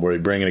Palm, where he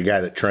bring in a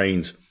guy that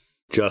trains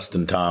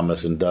Justin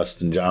Thomas and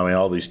Dustin John,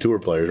 all these tour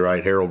players,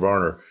 right? Harold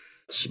Varner,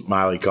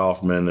 Smiley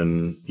Kaufman,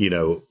 and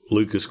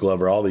Lucas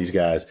Glover, all these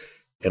guys,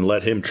 and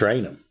let him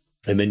train them.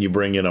 And then you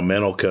bring in a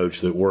mental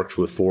coach that works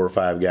with 4 or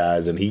 5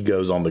 guys, and he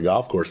goes on the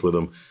golf course with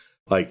them.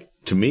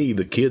 To me,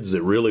 the kids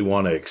that really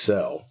want to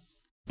excel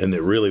and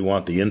that really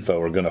want the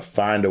info are going to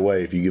find a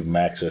way, if you give them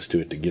access to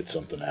it, to get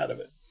something out of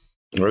it.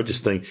 Or I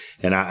just think,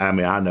 and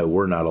I know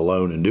we're not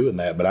alone in doing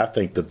that, but I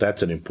think that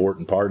that's an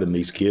important part in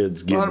these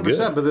kids getting 100%,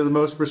 good. but they're the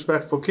most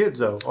respectful kids,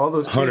 though. All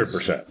those kids,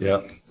 100%.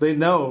 Yeah. they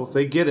know,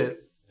 they get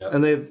it,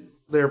 and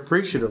they're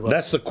appreciative of it.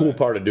 That's the cool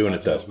part of doing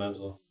it,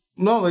 though.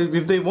 No,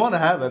 if they want to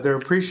have it, they're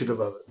appreciative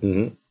of it.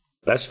 Mm-hmm.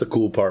 That's the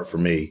cool part for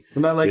me.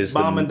 They're not like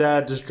mom and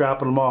dad just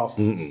dropping them off.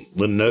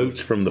 The notes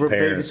from the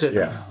parents.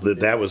 Yeah,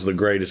 that was the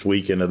greatest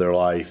weekend of their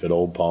life at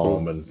Old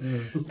Palm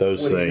and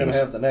those when things. When are you going to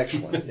have the next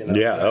one?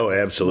 Yeah,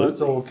 absolutely.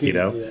 That's all key,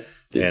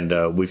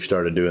 And we've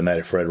started doing that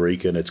at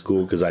Frederica, and it's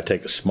cool because I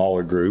take a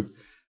smaller group.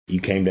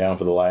 You came down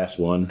for the last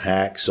one.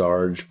 Hack,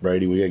 Sarge,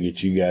 Brady, we got to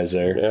get you guys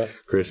there. Yeah.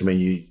 Chris,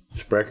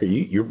 Sprecher,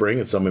 you're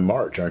bringing some in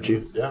March, aren't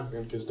you? Yeah,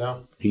 bring kids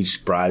down. He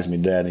surprised me.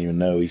 Dad didn't even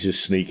know. He's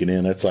just sneaking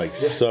in. That's like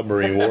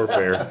submarine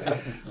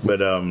warfare.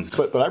 But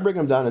I bring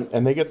them down,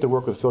 and they get to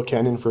work with Phil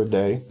Kenyon for a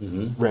day,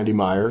 Randy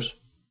Myers,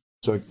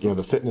 so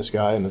the fitness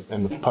guy and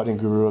the putting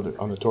guru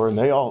on the tour, and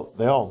they all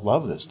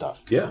love this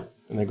stuff. Yeah.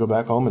 And they go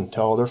back home and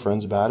tell all their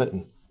friends about it,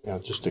 and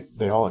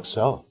they all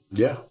excel.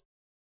 Yeah.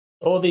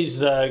 All these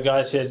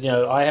guys said,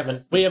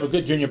 we have a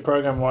good junior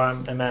program where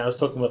I was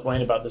talking with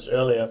Wayne about this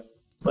earlier.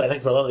 But I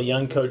think for a lot of the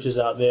young coaches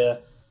out there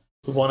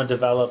who want to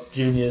develop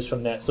juniors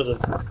from that sort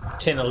of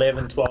 10,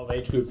 11, 12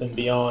 age group and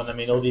beyond,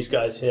 all these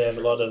guys here have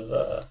a lot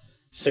of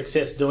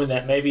success doing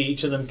that. Maybe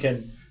each of them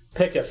can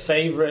pick a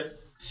favorite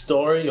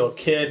story or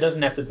kid. It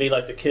doesn't have to be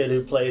like the kid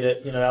who played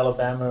at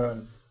Alabama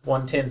and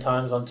won 10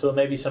 times on tour.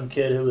 Maybe some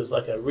kid who was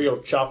like a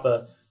real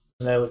chopper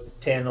when they were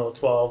 10 or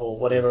 12 or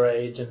whatever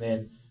age, and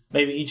then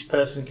maybe each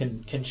person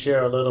can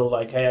share a little,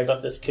 like, hey, I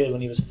got this kid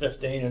when he was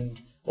 15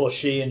 and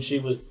she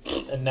was,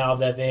 and now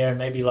they're there, and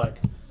maybe like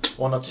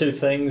 1 or 2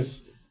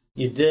 things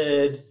you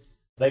did,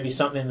 maybe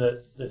something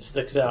that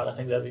sticks out. I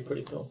think that'd be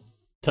pretty cool.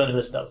 Tony,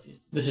 let's start with you.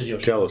 This is your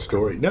Tell a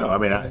story. No,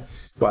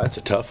 that's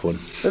a tough one.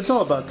 It's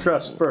all about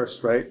trust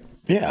first, right?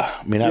 Yeah.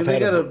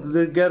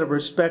 They gotta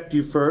respect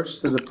you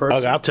first as a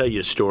person. I'll tell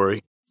you a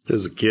story.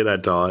 As a kid, I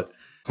taught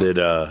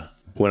that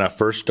when I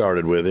first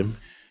started with him,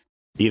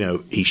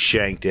 he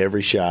shanked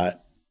every shot,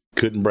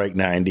 couldn't break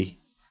 90,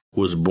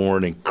 was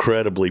born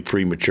incredibly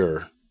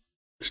premature.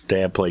 His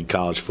dad played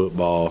college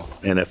football,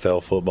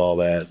 NFL football,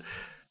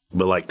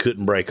 but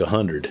couldn't break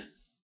 100,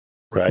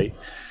 right?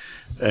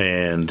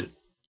 And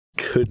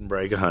couldn't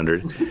break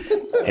 100.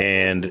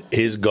 And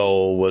his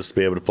goal was to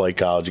be able to play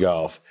college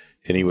golf.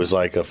 And he was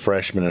like a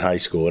freshman in high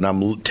school. And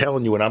I'm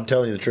telling you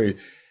the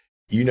truth,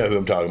 you know who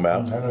I'm talking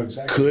about. I know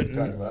exactly what you're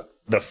talking about.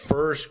 The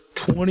first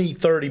 20,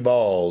 30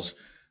 balls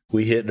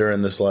we hit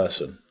during this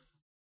lesson,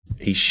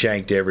 he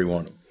shanked every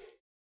one of them.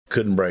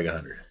 Couldn't break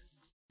 100.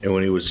 And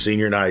when he was a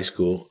senior in high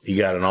school, he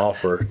got an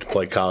offer to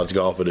play college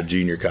golf at a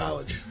junior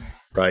college,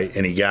 right?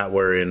 And he got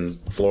where in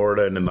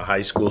Florida and in the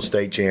high school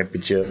state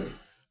championship.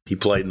 He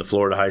played in the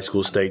Florida high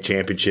school state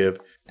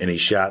championship, and he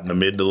shot in the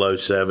mid to low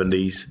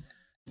 70s.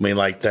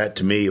 That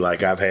to me,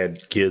 I've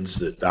had kids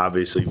that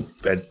obviously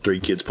had 3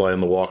 kids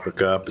playing the Walker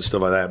Cup and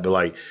stuff like that.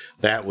 But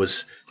that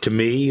was, to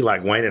me,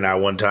 Wayne and I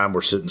one time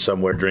were sitting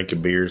somewhere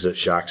drinking beers that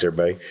shocks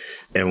everybody.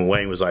 And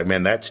Wayne was like,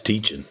 man, that's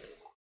teaching.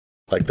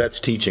 That's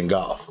teaching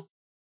golf.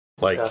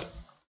 We've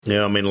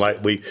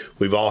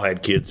all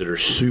had kids that are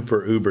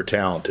super uber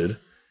talented.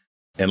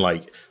 And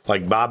like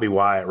Bobby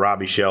Wyatt,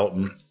 Robbie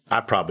Shelton, I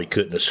probably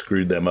couldn't have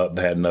screwed them up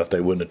bad enough. They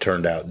wouldn't have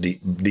turned out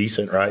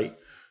decent, right?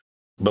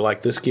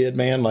 But this kid,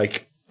 man, I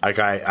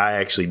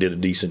actually did a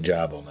decent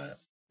job on that.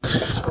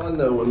 It's fun,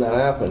 though, when that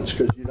happens,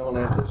 because you don't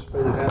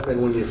anticipate it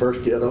happening when you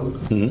first get them.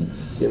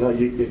 Mm-hmm.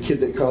 A kid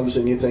that comes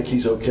and you think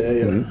he's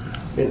okay.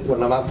 Mm-hmm. And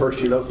when I first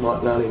year at Oakmont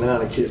in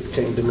 99, a kid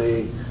came to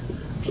me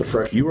as a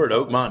freshman. You were at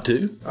Oakmont,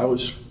 too? I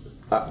was.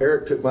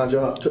 Eric took my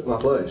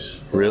place.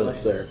 Really? I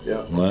left there,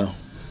 yeah. Wow.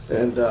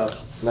 And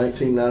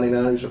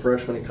 1999, he was a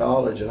freshman in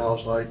college, and I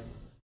was like,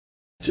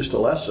 just a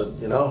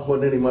lesson,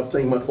 Wasn't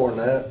anything much more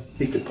than that.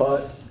 He could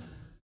putt.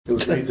 It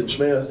was Nathan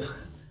Smith.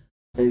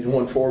 He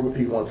won 4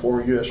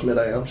 U.S.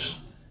 Mid-Ams.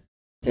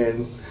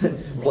 and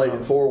played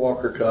in 4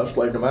 Walker Cups,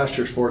 played the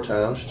Masters 4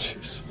 times.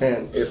 Jeez.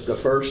 And if the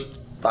first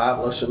 5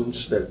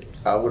 lessons that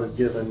I would have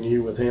given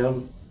you with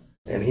him,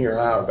 and he and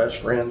I are best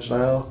friends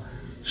now,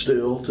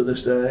 still to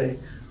this day,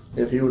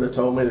 if he would have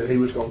told me that he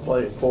was going to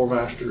play 4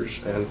 Masters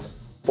and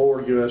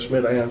 4 U.S.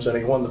 Mid-Ams, and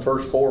he won the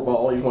first 4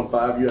 ball, he's won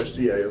 5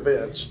 USGA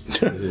events,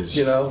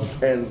 you know,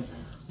 and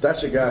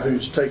that's a guy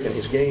who's taken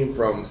his game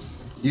from,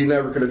 you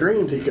never could have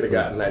dreamed he could have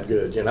gotten that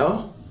good, you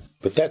know?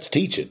 But that's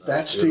teaching.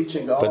 That's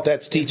teaching golf. But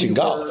that's teaching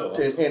golf.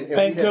 And we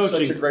And had such a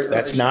coaching. great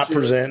That's not relationship.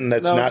 presenting.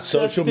 That's No, not that's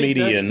social te-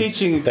 media. that's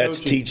teaching and That's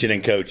coaching. teaching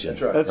and coaching.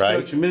 That's right. That's right.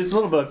 coaching. I mean, it's a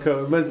little bit of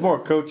coach, but it's more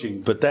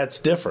coaching. But that's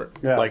different.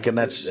 Yeah. Like, and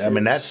that's, I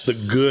mean, that's the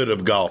good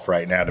of golf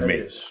right now to me.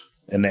 is.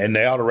 And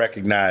they ought to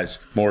recognize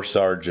more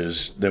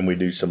Sarges than we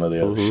do some of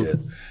the other shit.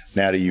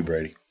 Now to you,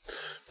 Brady.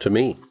 To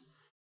me,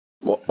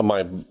 well,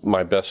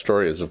 my best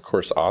story is, of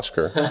course,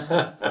 Oscar.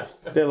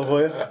 De La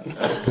Hoya.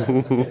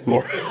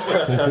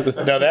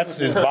 No, that's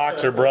his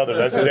boxer brother.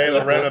 That's De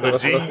La Renta, the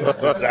jeans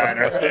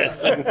designer.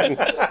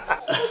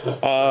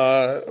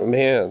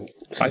 Man,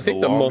 I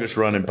think the longest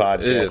running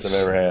podcast I've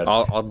ever had.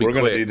 I'll be We're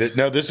going to quick. do this.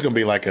 No, this is going to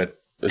be like a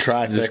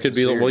trifecta. This could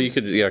be series. well. You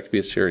could it could be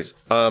a series.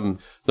 The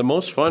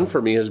most fun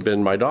for me has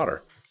been my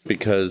daughter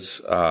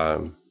because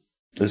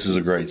This is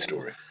a great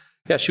story.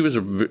 yeah, she was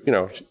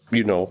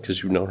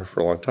because you've known her for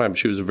a long time.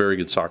 She was a very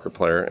good soccer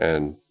player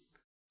and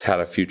had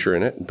a future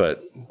in it,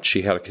 but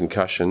she had a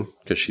concussion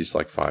because she's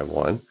like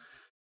 5'1",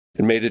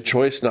 and made a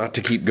choice not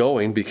to keep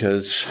going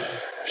because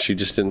she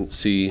just didn't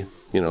see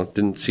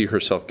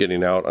herself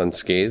getting out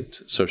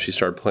unscathed. So she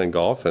started playing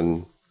golf,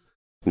 and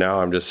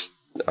now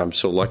I'm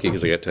so lucky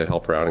because I get to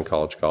help her out in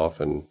college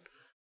golf, and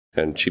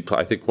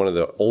I think one of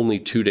the only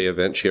 2-day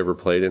events she ever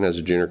played in as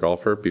a junior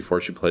golfer before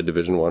she played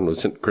Division I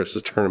was in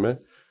Chris's tournament.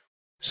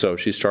 So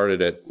she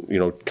started at,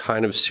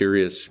 kind of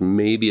serious,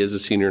 maybe as a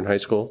senior in high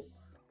school,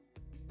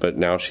 but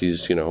now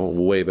she's,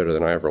 way better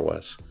than I ever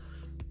was.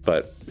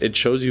 But it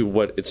shows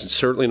you it's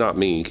certainly not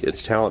me,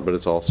 it's talent, but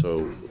it's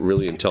also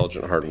really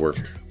intelligent, hard work.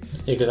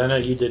 Yeah, because I know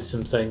you did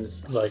some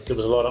things, like it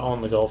was a lot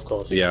on the golf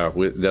course. Yeah,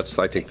 that's,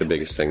 I think, the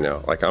biggest thing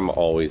now. Like, I'm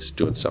always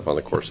doing stuff on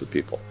the course with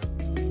people.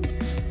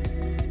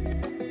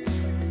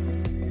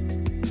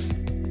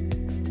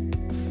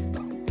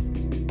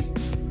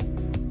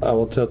 I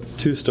will tell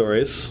 2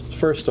 stories.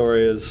 First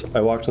story is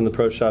I walked in the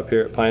pro shop here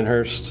at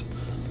Pinehurst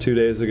 2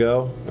 days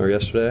ago, or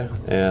yesterday,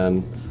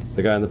 and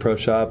the guy in the pro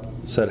shop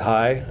said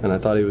hi, and I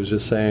thought he was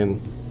just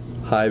saying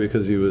hi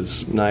because he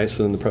was nice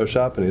in the pro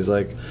shop, and he's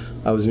like,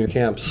 I was in your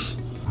camps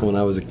when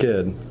I was a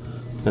kid,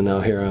 and now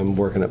here I'm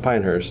working at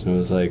Pinehurst. And it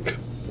was like,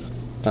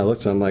 I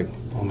looked at him like,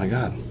 oh my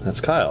God, that's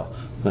Kyle.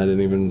 And I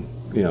didn't even,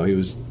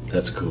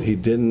 That's cool.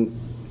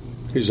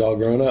 He's all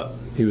grown up.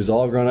 He was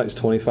all grown up. He's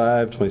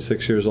 25,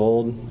 26 years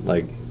old.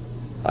 Like,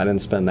 I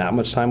didn't spend that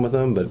much time with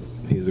him, but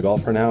he's a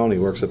golfer now and he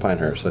works at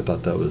Pinehurst. I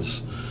thought that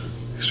was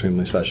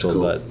extremely special.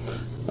 Cool. But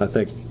I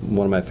think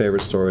one of my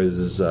favorite stories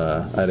is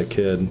I had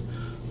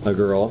a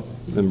girl,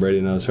 and Brady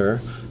knows her.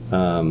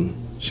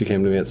 She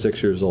came to me at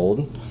 6 years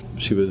old.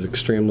 She was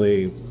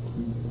extremely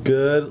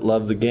good,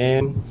 loved the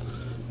game.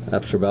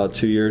 After about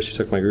 2 years, she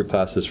took my group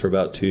classes for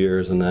about 2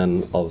 years, and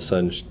then all of a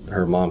sudden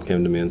her mom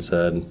came to me and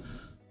said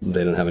they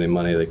didn't have any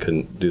money, they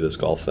couldn't do this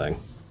golf thing.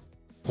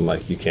 I'm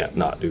like, you can't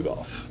not do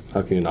golf.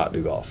 How can you not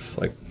do golf?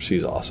 Like,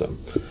 she's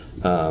awesome.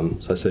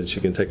 So I said she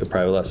can take a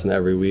private lesson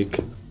every week,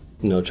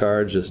 no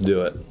charge, just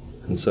do it.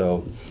 And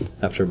so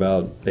after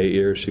about 8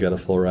 years, she got a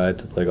full ride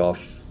to play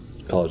golf,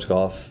 college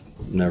golf.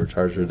 Never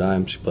charged her a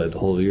dime. She played the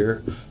whole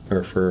year,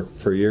 or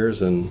for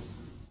years, and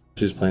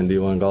she's playing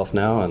D1 golf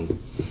now, and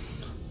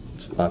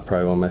it's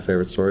probably one of my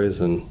favorite stories.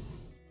 And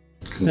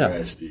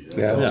Congrats to you.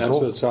 That's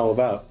what it's all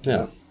about.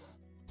 yeah.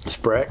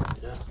 Sprague?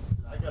 Yeah.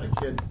 I got a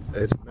kid,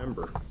 it's a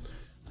member,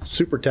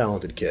 super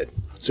talented kid,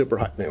 super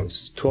high,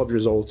 he's 12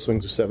 years old,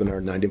 swings at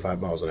 795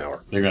 miles an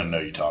hour. They're going to know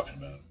you're talking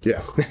about it.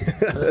 Yeah,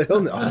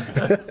 he'll know.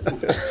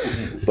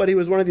 But he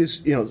was one of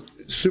these,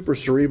 super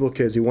cerebral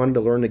kids. He wanted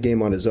to learn the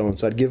game on his own.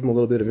 So I'd give him a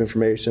little bit of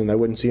information. I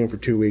wouldn't see him for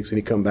 2 weeks, and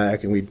he'd come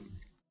back, and we'd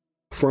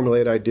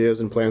formulate ideas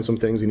and plan some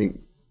things, and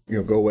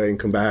he'd go away and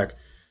come back.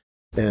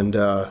 And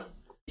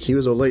he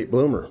was a late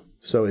bloomer.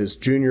 So his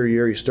junior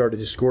year, he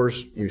started his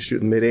scores. He was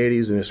shooting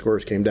mid-80s, and his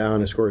scores came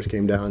down. And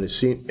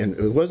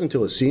it wasn't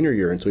until his senior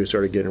year until he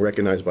started getting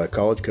recognized by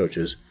college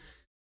coaches.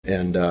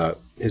 And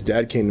his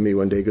dad came to me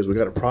one day. He goes, "We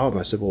got a problem."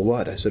 I said, "Well,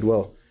 what?" I said,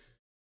 "Well,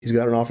 he's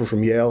got an offer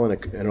from Yale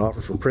and an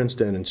offer from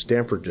Princeton, and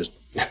Stanford just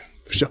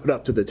showed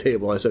up to the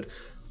table." I said,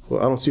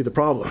 "Well, I don't see the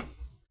problem."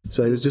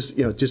 So he was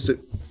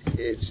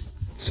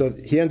so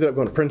he ended up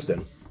going to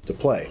Princeton to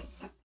play.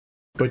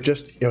 But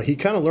he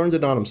kind of learned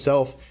it on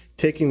himself,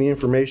 taking the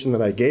information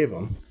that I gave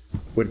him,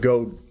 would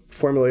go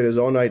formulate his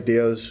own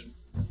ideas,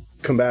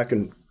 come back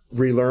and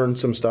relearn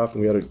some stuff,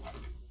 and we had to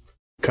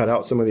cut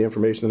out some of the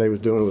information that he was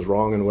doing was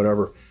wrong and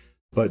whatever.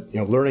 But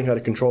learning how to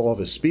control all of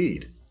his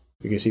speed,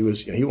 because he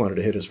was he wanted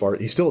to hit as far,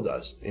 he still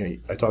does.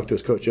 I talked to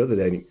his coach the other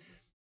day, and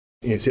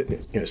he's hitting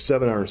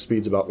 7-iron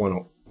speed's about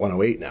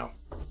 108 now,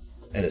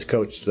 and his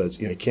coach says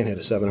he can't hit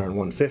a 7-iron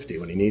 150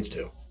 when he needs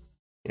to.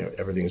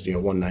 everything's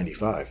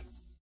 195.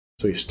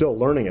 So he's still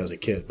learning as a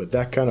kid, but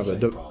that kind of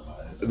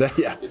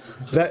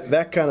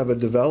that kind of a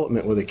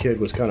development with a kid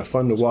was kind of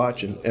fun to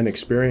watch and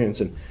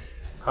experience. And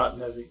hot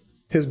and heavy.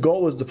 His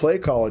goal was to play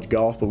college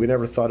golf, but we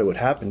never thought it would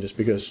happen just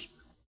because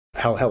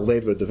how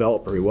late of a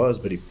developer he was.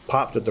 But he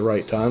popped at the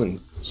right time and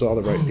saw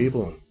the right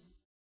people, and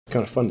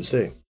kind of fun to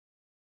see.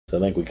 So I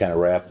think we kind of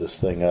wrap this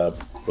thing up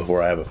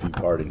before I have a few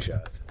parting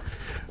shots.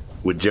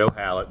 With Joe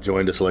Hallett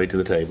joined us late to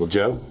the table.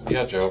 Joe?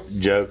 Yeah, Joe.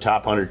 Joe,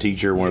 top 100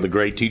 teacher, one of the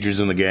great teachers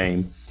in the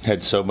game,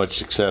 had so much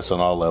success on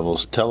all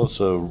levels. Tell us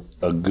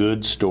a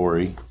good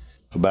story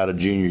about a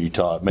junior you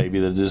taught. Maybe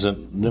it's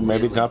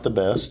not the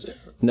best.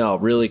 No,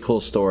 really cool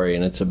story,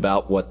 and it's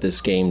about what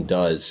this game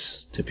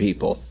does to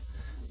people.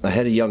 I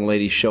had a young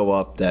lady show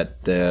up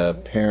that the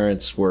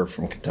parents were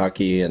from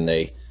Kentucky, and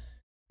they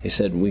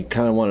said, we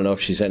kind of want to know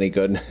if she's any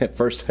good. And at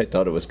first I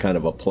thought it was kind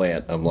of a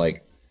plant. I'm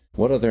like,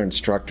 what other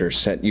instructors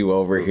sent you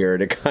over here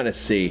to kind of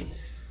see?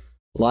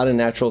 A lot of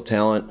natural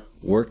talent,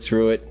 worked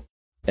through it,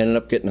 ended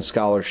up getting a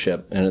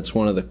scholarship. And it's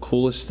one of the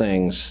coolest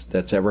things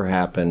that's ever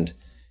happened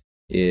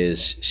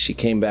is she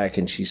came back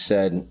and she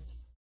said,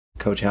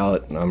 Coach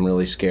Hallett, I'm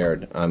really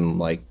scared. I'm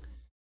like,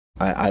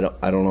 I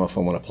don't know if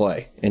I want to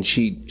play. And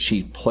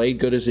she played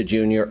good as a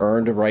junior,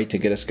 earned a right to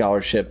get a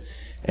scholarship,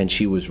 and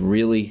she was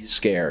really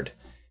scared.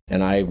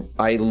 And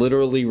I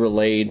literally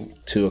relayed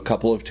to a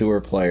couple of tour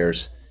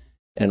players,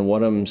 and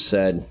one of them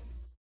said,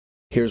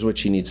 here's what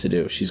she needs to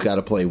do. She's got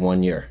to play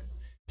 1 year.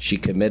 She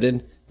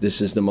committed.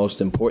 This is the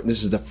most important.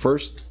 This is the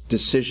first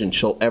decision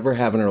she'll ever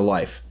have in her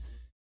life.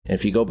 And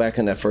if you go back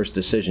on that first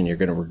decision, you're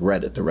going to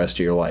regret it the rest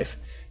of your life.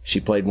 She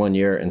played 1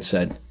 year and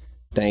said,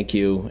 thank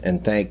you,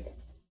 and thank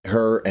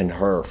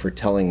her for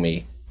telling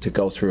me to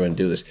go through and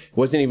do this. It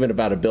wasn't even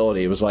about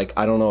ability. It was like,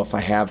 I don't know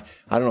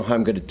how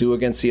I'm going to do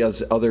against the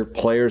other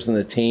players in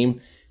the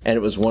team. And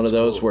it was one of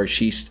those where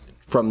she's,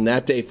 from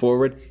that day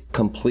forward,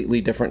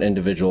 completely different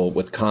individual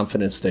with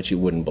confidence that you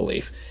wouldn't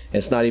believe. And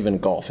it's not even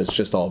golf. It's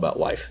just all about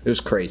life. It was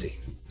crazy.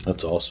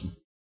 That's awesome.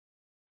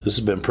 This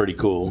has been pretty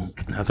cool.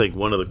 I think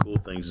one of the cool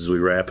things as we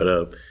wrap it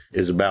up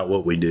is about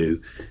what we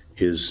do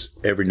is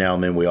every now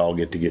and then we all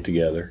get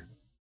together.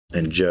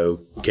 And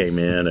Joe came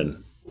in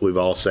and we've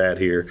all sat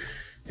here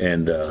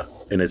and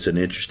it's an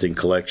interesting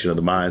collection of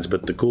the minds.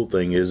 But the cool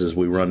thing is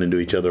we run into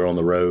each other on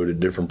the road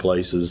at different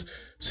places,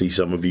 see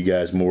some of you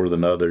guys more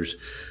than others.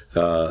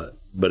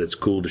 But it's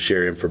cool to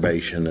share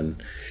information.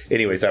 And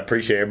anyways, I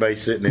appreciate everybody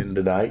sitting in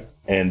tonight.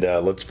 And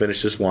let's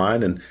finish this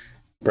wine. And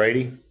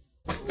Brady,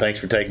 thanks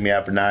for taking me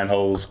out for 9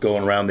 holes,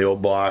 going around the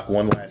old block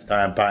one last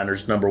time.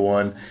 Pinehurst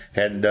 #1.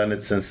 Hadn't done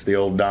it since the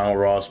old Donald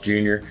Ross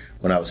Jr.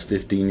 when I was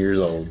 15 years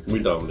old. We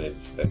dominated.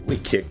 We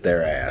kicked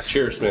their ass.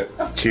 Cheers, man.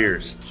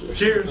 Cheers.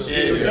 Cheers.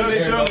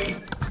 Cheers.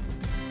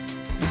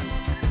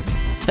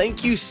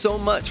 Thank you so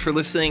much for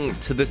listening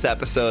to this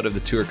episode of The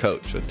Tour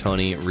Coach with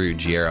Tony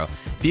Ruggiero.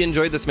 If you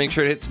enjoyed this, make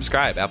sure to hit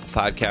subscribe, Apple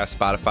Podcasts,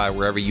 Spotify,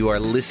 wherever you are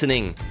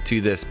listening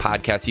to this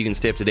podcast. You can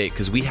stay up to date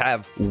because we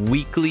have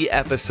weekly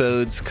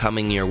episodes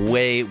coming your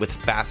way with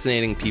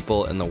fascinating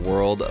people in the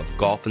world of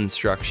golf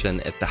instruction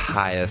at the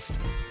highest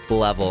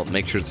level.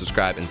 Make sure to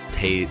subscribe and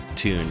stay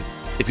tuned.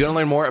 If you want to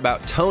learn more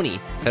about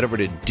Tony, head over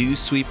to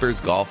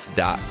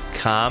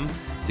dewsweepersgolf.com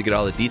to get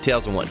all the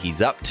details on what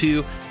he's up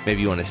to.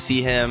 Maybe you want to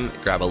see him,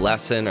 grab a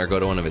lesson, or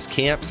go to one of his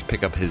camps,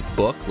 pick up his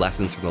book,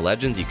 Lessons from the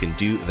Legends. You can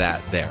do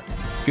that there.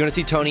 If you want to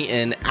see Tony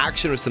in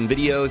action with some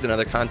videos and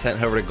other content,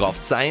 head over to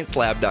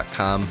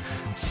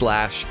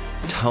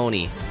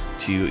golfsciencelab.com/Tony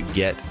to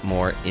get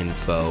more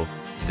info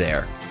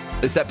there.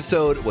 This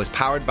episode was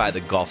powered by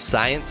the Golf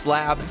Science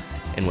Lab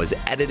and was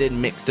edited,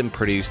 mixed, and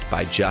produced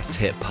by Just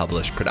Hit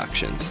Publish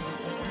Productions.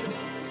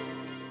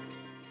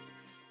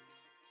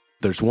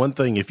 There's one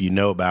thing, if you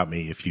know about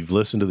me, if you've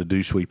listened to the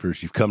Dew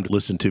Sweepers, you've come to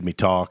listen to me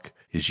talk,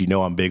 is you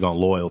know I'm big on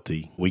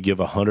loyalty. We give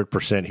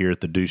 100% here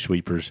at the Dew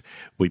Sweepers.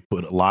 We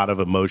put a lot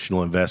of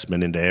emotional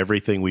investment into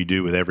everything we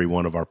do with every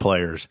one of our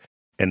players.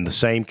 And the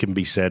same can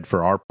be said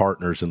for our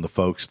partners and the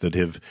folks that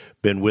have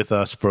been with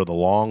us for the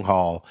long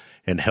haul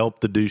and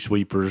help the Dew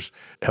Sweepers,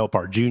 help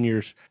our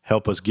juniors,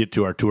 help us get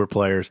to our tour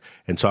players.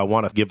 And so I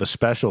want to give a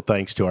special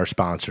thanks to our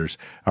sponsors.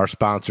 Our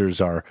sponsors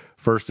are,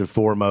 first and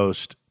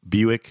foremost,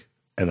 Buick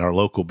and our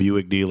local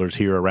Buick dealers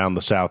here around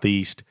the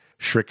Southeast,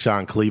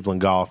 Shrixon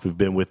Cleveland Golf, who've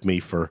been with me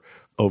for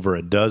over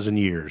a dozen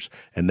years,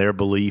 and their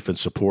belief and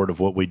support of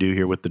what we do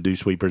here with the Dew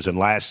Sweepers. And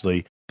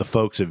lastly, the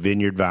folks at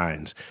Vineyard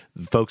Vines.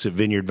 The folks at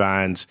Vineyard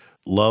Vines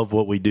love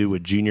what we do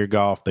with junior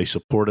golf. They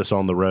support us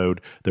on the road.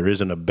 There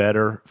isn't a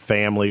better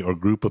family or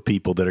group of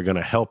people that are going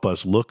to help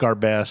us look our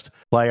best,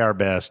 play our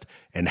best,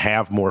 and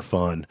have more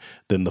fun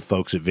than the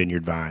folks at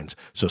Vineyard Vines.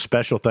 So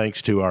special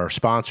thanks to our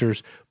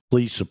sponsors.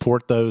 Please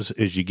support those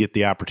as you get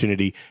the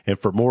opportunity. And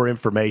for more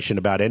information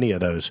about any of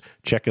those,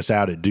 check us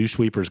out at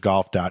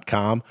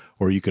dewsweepersgolf.com,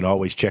 or you can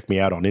always check me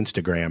out on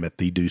Instagram at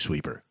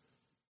 @thedewsweeper.